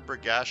 the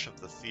Mabragash of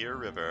the Thir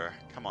River.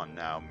 Come on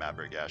now,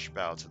 Mabragash,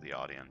 bow to the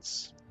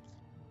audience.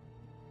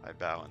 I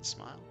bow and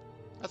smile.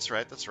 That's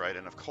right,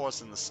 and of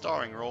course in the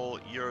starring role,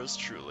 yours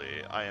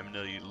truly. I am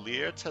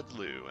Nilir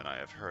Tedlu, and I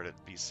have heard it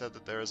be said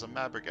that there is a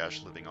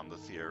Mabragash living on the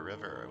Thir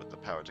River with the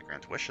power to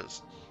grant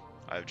wishes.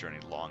 I have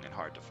journeyed long and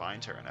hard to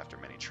find her, and after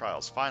many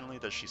trials, finally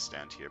does she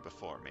stand here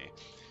before me.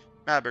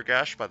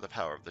 Mabragash, by the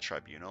power of the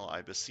tribunal,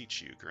 I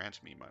beseech you,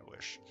 grant me my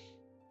wish.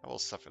 I will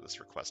suffer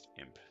this request,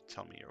 imp.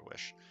 Tell me your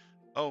wish.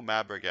 Oh,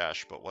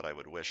 Mabragash, but what I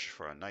would wish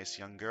for a nice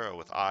young girl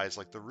with eyes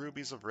like the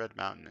rubies of Red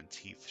Mountain and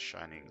teeth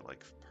shining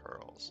like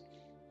pearls.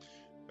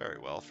 Very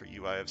well, for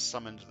you I have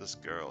summoned this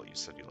girl. You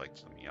said you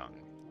liked them young.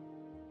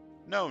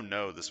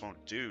 No, this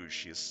won't do.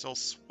 She is still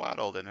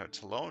swaddled in her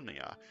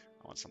Telonia.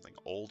 I want something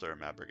older,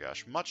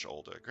 Mabragash, much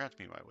older. Grant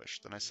me my wish.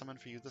 Then I summon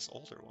for you this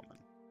older woman.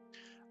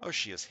 Oh,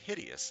 she is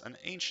hideous, an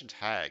ancient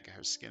hag.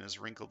 Her skin is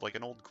wrinkled like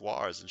an old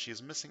guar's, and she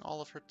is missing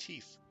all of her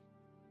teeth.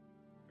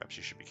 Perhaps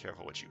you should be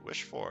careful what you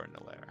wish for,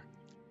 Nilair.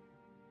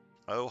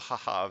 Oh,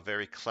 haha,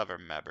 very clever,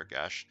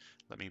 Mabragash.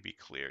 Let me be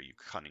clear, you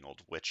cunning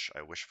old witch.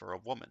 I wish for a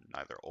woman,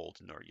 neither old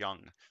nor young,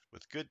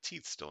 with good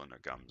teeth still in her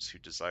gums, who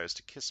desires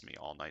to kiss me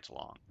all night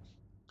long.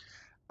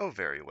 Oh,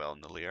 very well,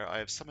 Nilair. I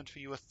have summoned for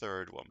you a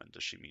third woman.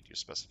 Does she meet your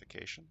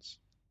specifications?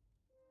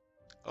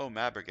 Oh,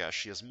 Mabragash,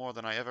 she is more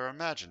than I ever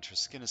imagined. Her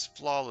skin is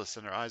flawless,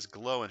 and her eyes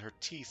glow, and her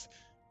teeth...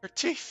 Her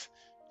teeth!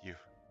 You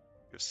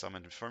have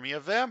summoned for me a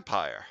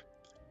vampire!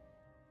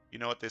 You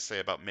know what they say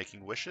about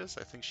making wishes?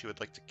 I think she would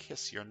like to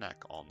kiss your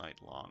neck all night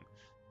long.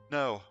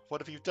 No,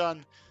 what have you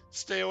done?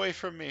 Stay away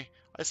from me!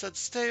 I said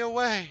stay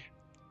away!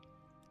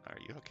 Are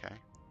you okay?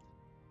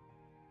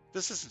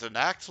 This isn't an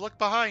act. Look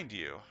behind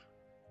you.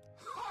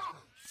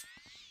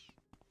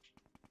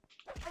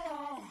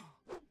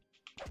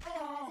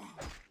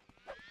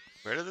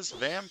 Where did this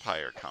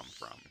vampire come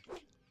from?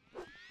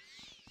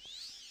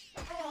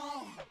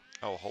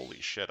 Oh,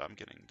 holy shit, I'm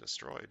getting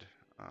destroyed.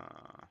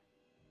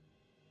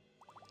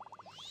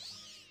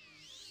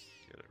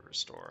 Get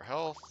restore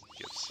health,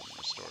 give some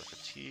restore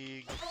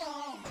fatigue.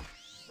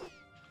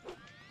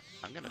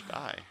 I'm gonna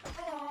die.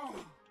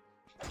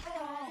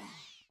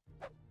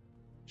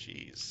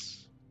 Jeez.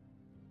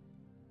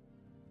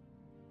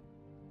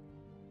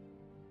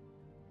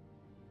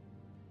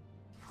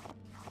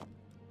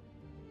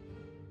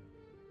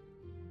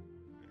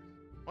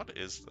 What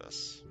is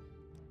this?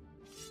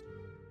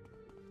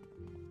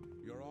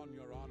 You're on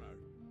your honor.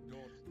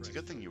 Don't It's a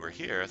press good thing the you were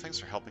button. here. Thanks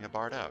for helping a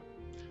bard out.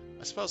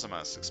 I suppose I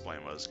must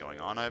explain what is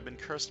going on. I have been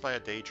cursed by a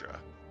Daedra.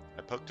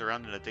 I poked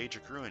around in a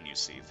Daedric ruin, you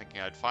see,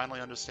 thinking I'd finally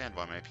understand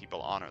why my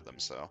people honor them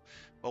so.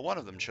 Well, one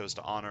of them chose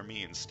to honor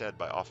me instead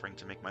by offering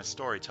to make my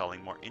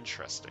storytelling more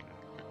interesting.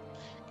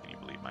 Can you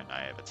believe my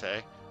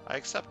naivete? I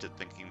accepted,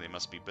 thinking they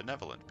must be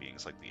benevolent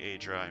beings like the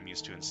Aedra I'm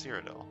used to in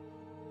Cyrodiil.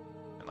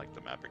 And like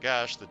the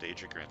Mabragash, the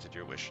Daedra granted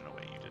your wish in a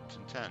way you didn't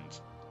intend.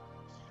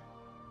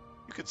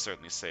 You could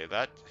certainly say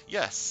that,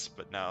 yes,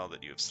 but now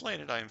that you have slain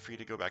it, I am free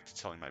to go back to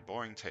telling my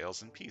boring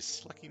tales in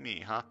peace. Lucky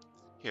me, huh?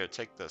 Here,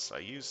 take this. I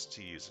used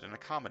to use it in a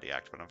comedy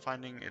act, but I'm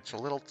finding it's a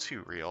little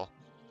too real.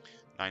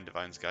 9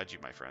 divines guide you,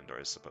 my friend, or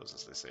I suppose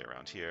as they say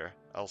around here.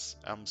 Else,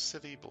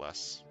 City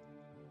bless.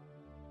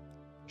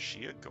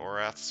 Shia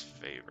Gorath's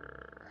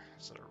favor.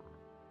 Is that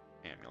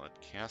a amulet?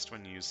 Cast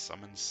when used,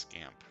 summon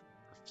Scamp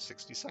for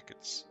 60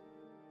 seconds.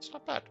 It's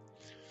not bad.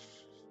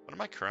 What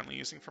am I currently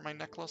using for my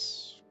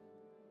necklace?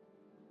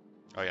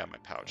 Oh yeah, my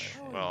pouch.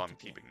 Well, I'm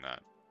keeping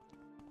that.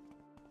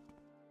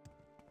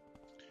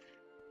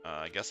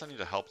 I guess I need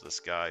to help this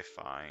guy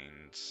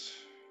find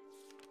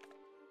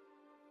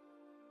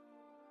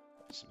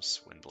some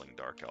swindling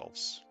dark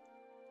elves.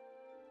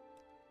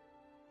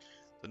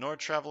 The Nord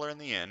traveler in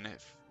the inn,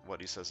 if what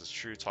he says is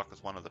true, talk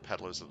with one of the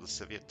peddlers of the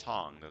Civiet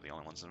Tong. They're the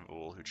only ones in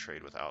Vul who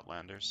trade with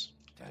outlanders.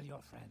 Tell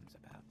your friends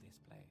about this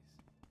place.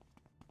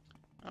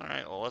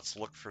 Alright, well let's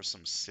look for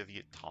some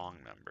Civiet Tong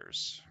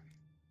members.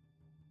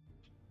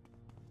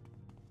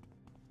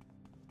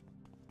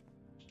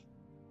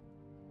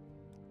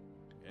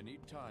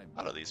 Anytime.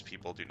 A lot of these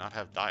people do not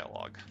have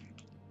dialogue,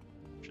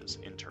 which is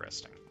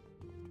interesting.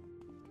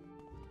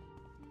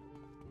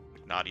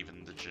 Not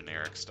even the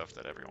generic stuff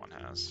that everyone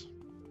has.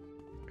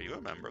 Are you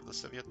a member of the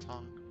Civiet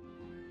Tong?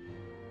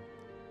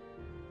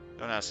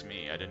 Don't ask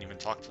me, I didn't even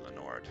talk to the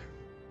Nord.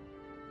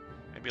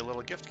 Maybe a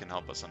little gift can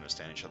help us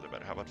understand each other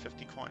better. How about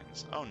 50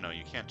 coins? Oh no,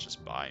 you can't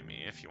just buy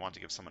me. If you want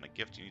to give someone a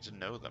gift, you need to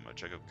know them. A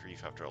jug of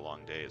grief after a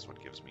long day is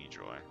what gives me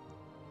joy.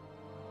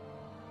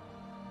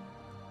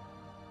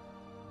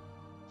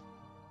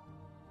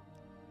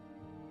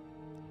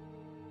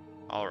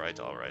 Alright,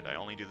 I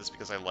only do this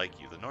because I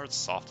like you. The Nord's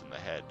soft in the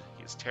head.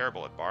 He is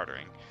terrible at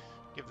bartering.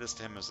 Give this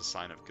to him as a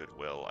sign of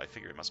goodwill. I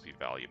figure it must be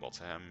valuable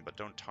to him, but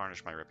don't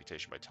tarnish my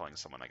reputation by telling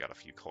someone I got a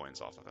few coins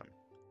off of him.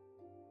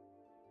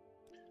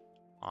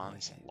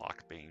 On's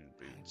Lockbane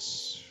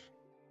boots.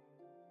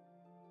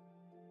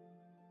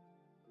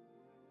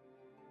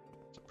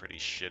 It's a pretty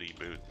shitty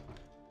boot.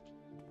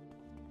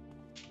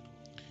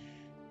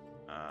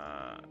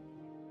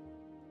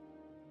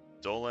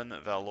 Dolan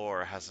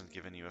Valor hasn't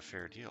given you a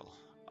fair deal.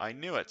 I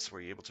knew it!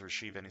 Were you able to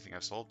retrieve anything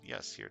I've sold?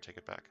 Yes, here, take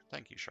it back.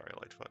 Thank you, Sharia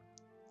Lightfoot.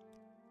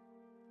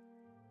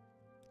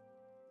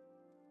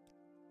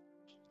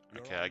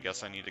 Okay, I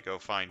guess I need to go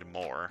find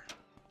more.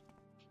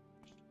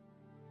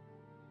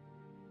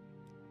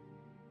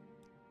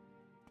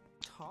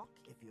 Talk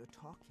if you're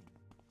talking.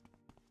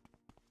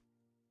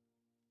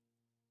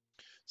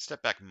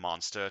 Step back,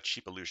 monster.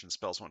 Cheap illusion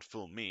spells won't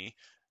fool me.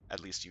 At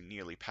least you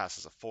nearly pass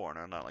as a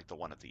foreigner, not like the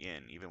one at the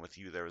inn. Even with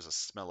you there is a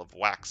smell of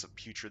wax of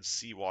putrid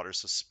seawater,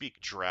 so speak,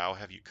 drow.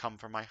 Have you come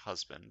for my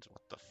husband?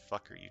 What the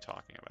fuck are you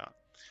talking about?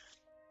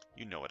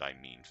 You know what I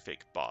mean,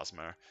 fake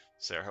Bosmer.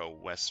 Serho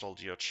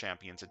wrestled your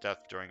champion to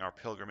death during our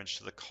pilgrimage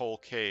to the Coal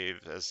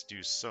Cave,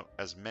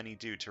 as many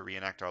do to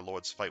reenact our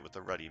Lord's fight with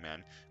the Ruddy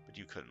Men, but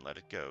you couldn't let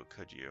it go,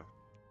 could you?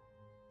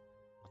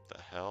 What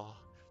the hell?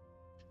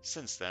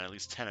 Since then, at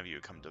least 10 of you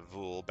have come to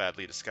Vul,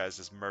 badly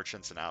disguised as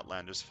merchants and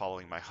outlanders,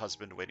 following my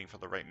husband, waiting for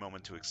the right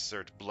moment to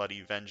exert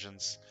bloody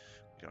vengeance.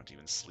 We don't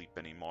even sleep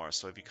anymore,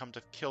 so have you come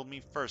to kill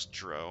me first,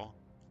 Dro?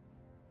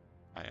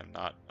 I am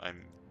not.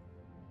 I'm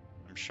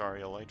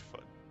Sharia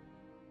Lightfoot.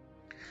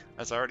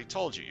 As I already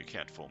told you, you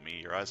can't fool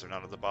me. Your eyes are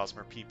not of the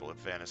Bosmer people.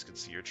 If Vanis could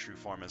see your true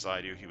form as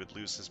I do, he would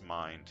lose his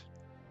mind.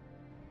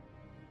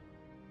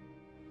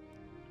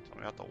 Tell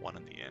me about the one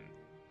in the inn.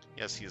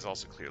 Yes, he is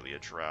also clearly a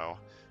drow.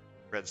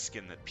 Red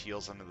skin that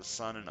peels under the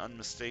sun, an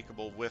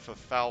unmistakable whiff of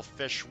foul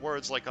fish,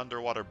 words like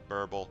underwater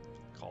burble.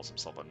 Calls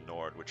himself a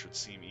Nord, which would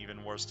seem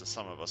even worse to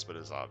some of us, but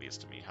is obvious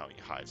to me how he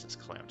hides his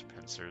clamped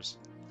pincers.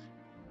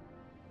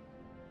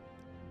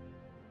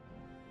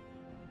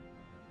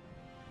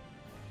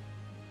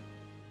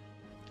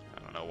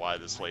 I don't know why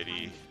this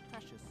lady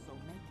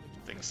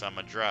thinks I'm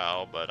a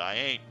drow, but I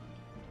ain't.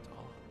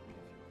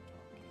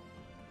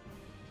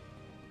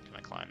 Can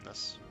I climb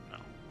this? No.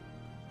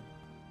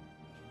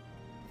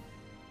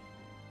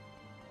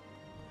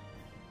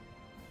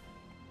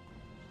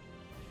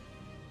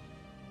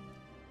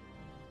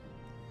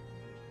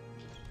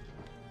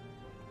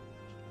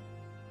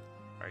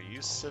 Are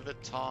you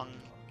Civiet Tong?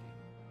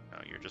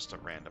 You're just a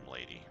random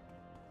lady.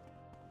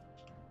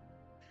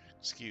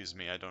 Excuse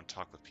me, I don't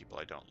talk with people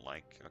I don't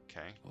like.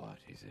 Okay. What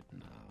is it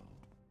now?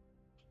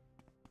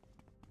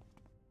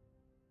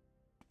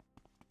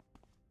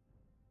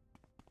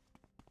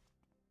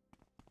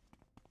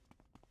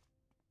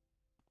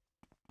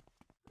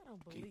 I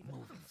don't Keep believe it.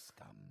 moving,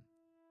 scum.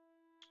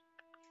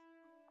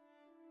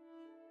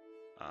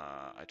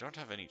 I don't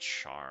have any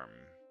charm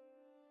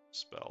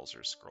spells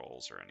or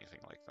scrolls or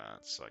anything like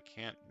that, so I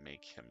can't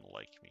make him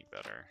like me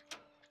better.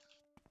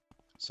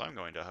 So I'm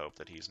going to hope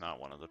that he's not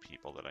one of the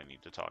people that I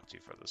need to talk to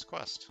for this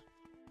quest.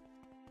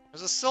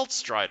 There's a Silt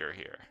Strider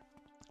here.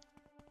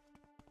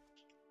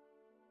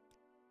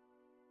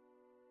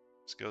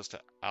 This goes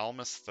to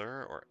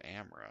Almasther or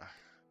Amra.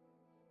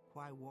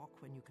 Why walk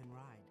when you can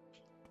ride?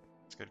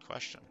 It's a good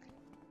question.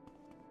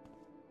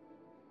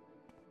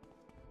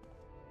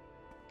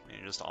 I mean,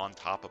 you're just on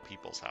top of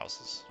people's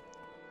houses.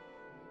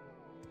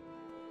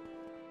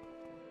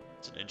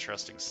 It's an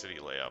interesting city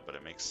layout, but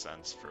it makes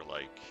sense for,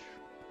 like,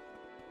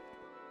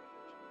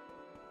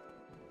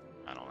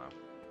 I don't know.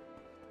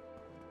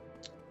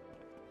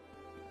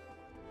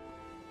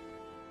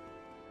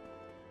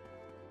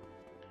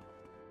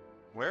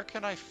 Where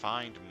can I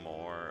find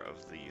more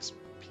of these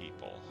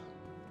people?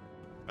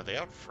 Are they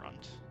out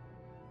front?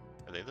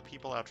 Are they the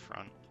people out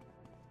front?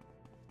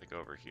 Like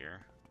over here?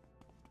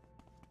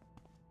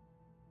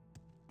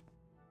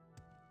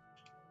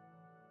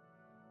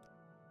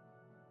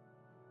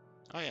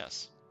 Oh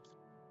yes.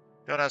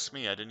 Don't ask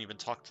me, I didn't even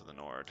talk to the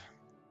Nord.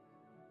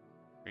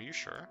 Are you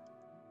sure?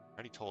 I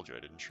already told you I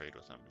didn't trade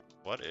with him.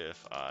 What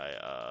if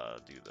I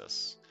do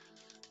this?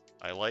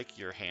 I like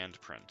your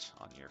handprint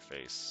on your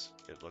face.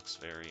 It looks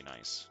very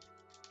nice.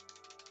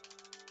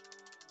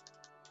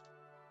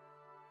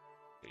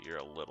 Okay, you're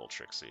a little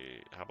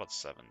tricksy. How about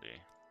 70?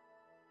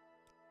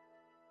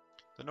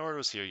 The Nord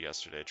was here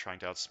yesterday, trying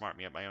to outsmart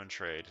me at my own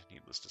trade.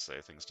 Needless to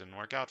say, things didn't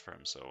work out for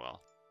him so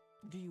well.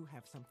 Do you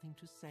have something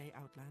to say,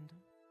 Outlander?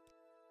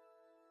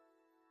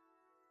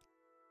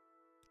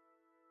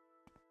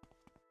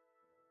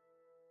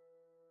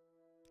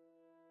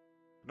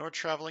 Nord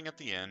traveling at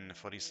the inn.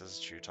 If what he says is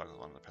true, talk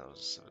along the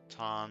pillars of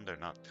Atan. They're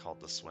not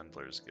called the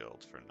Swindlers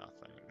Guild for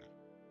nothing.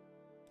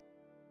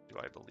 Do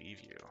I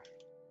believe you?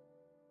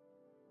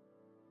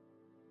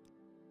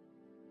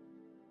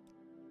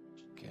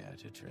 Care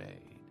to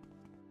trade?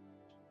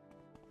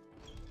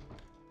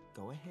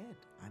 Go ahead.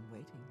 I'm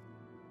waiting.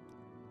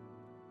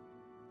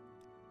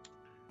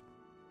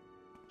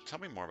 Tell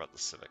me more about the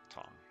Civic,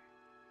 Tom.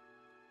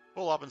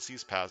 Full up and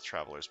seas path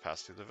travelers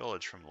pass through the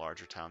village from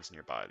larger towns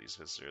nearby. These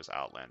visitors,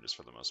 outlanders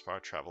for the most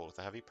part, travel with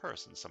a heavy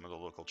purse, and some of the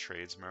local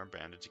tradesmen are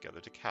banded together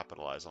to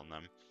capitalize on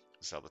them.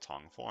 This is how the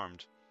Tong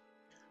formed.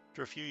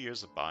 After a few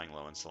years of buying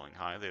low and selling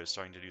high, they are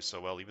starting to do so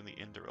well even the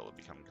Indoril have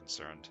become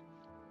concerned.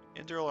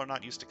 Indoril are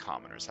not used to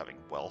commoners having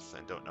wealth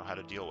and don't know how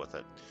to deal with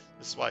it.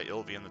 This is why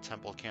Ilvi and the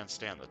Temple can't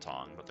stand the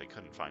Tong, but they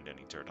couldn't find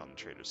any dirt on the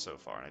traders so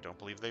far, and I don't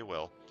believe they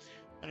will.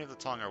 Many of the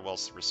Tong are well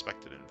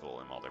respected in Vul,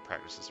 and while their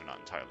practices are not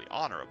entirely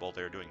honorable,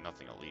 they are doing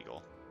nothing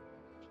illegal.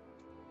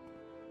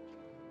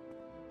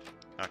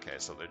 Okay,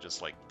 so they're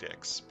just like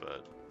dicks,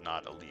 but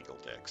not illegal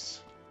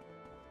dicks.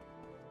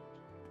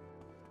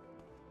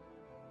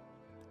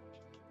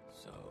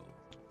 So,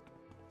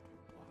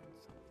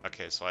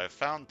 Okay, so I have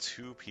found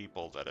 2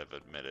 people that have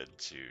admitted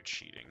to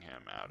cheating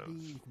him out of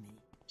Leave me.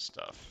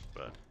 stuff,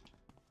 but...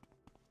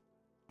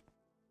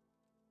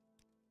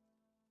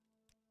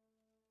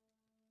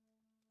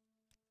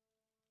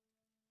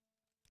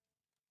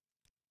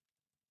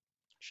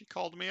 She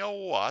called me a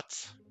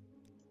what?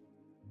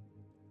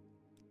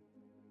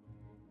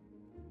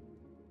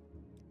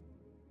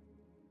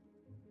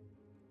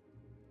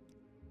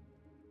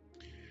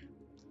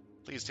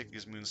 Please take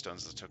these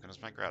moonstones as a token of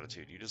my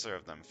gratitude. You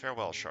deserve them.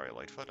 Farewell, Shari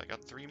Lightfoot. I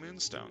got 3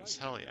 moonstones.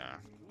 Hell yeah.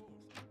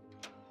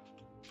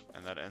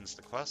 And that ends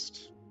the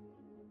quest.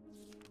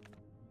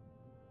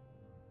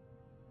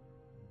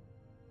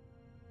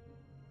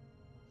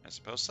 I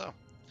suppose so.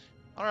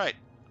 Alright.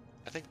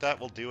 I think that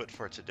will do it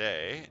for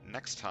today.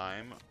 Next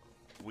time,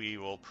 we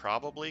will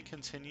probably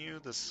continue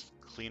this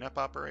cleanup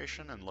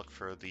operation and look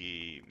for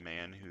the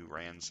man who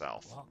ran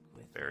south walk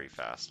with very me,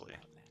 fastly.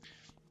 Outlander.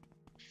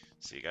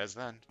 See you guys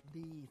then.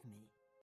 Leave me.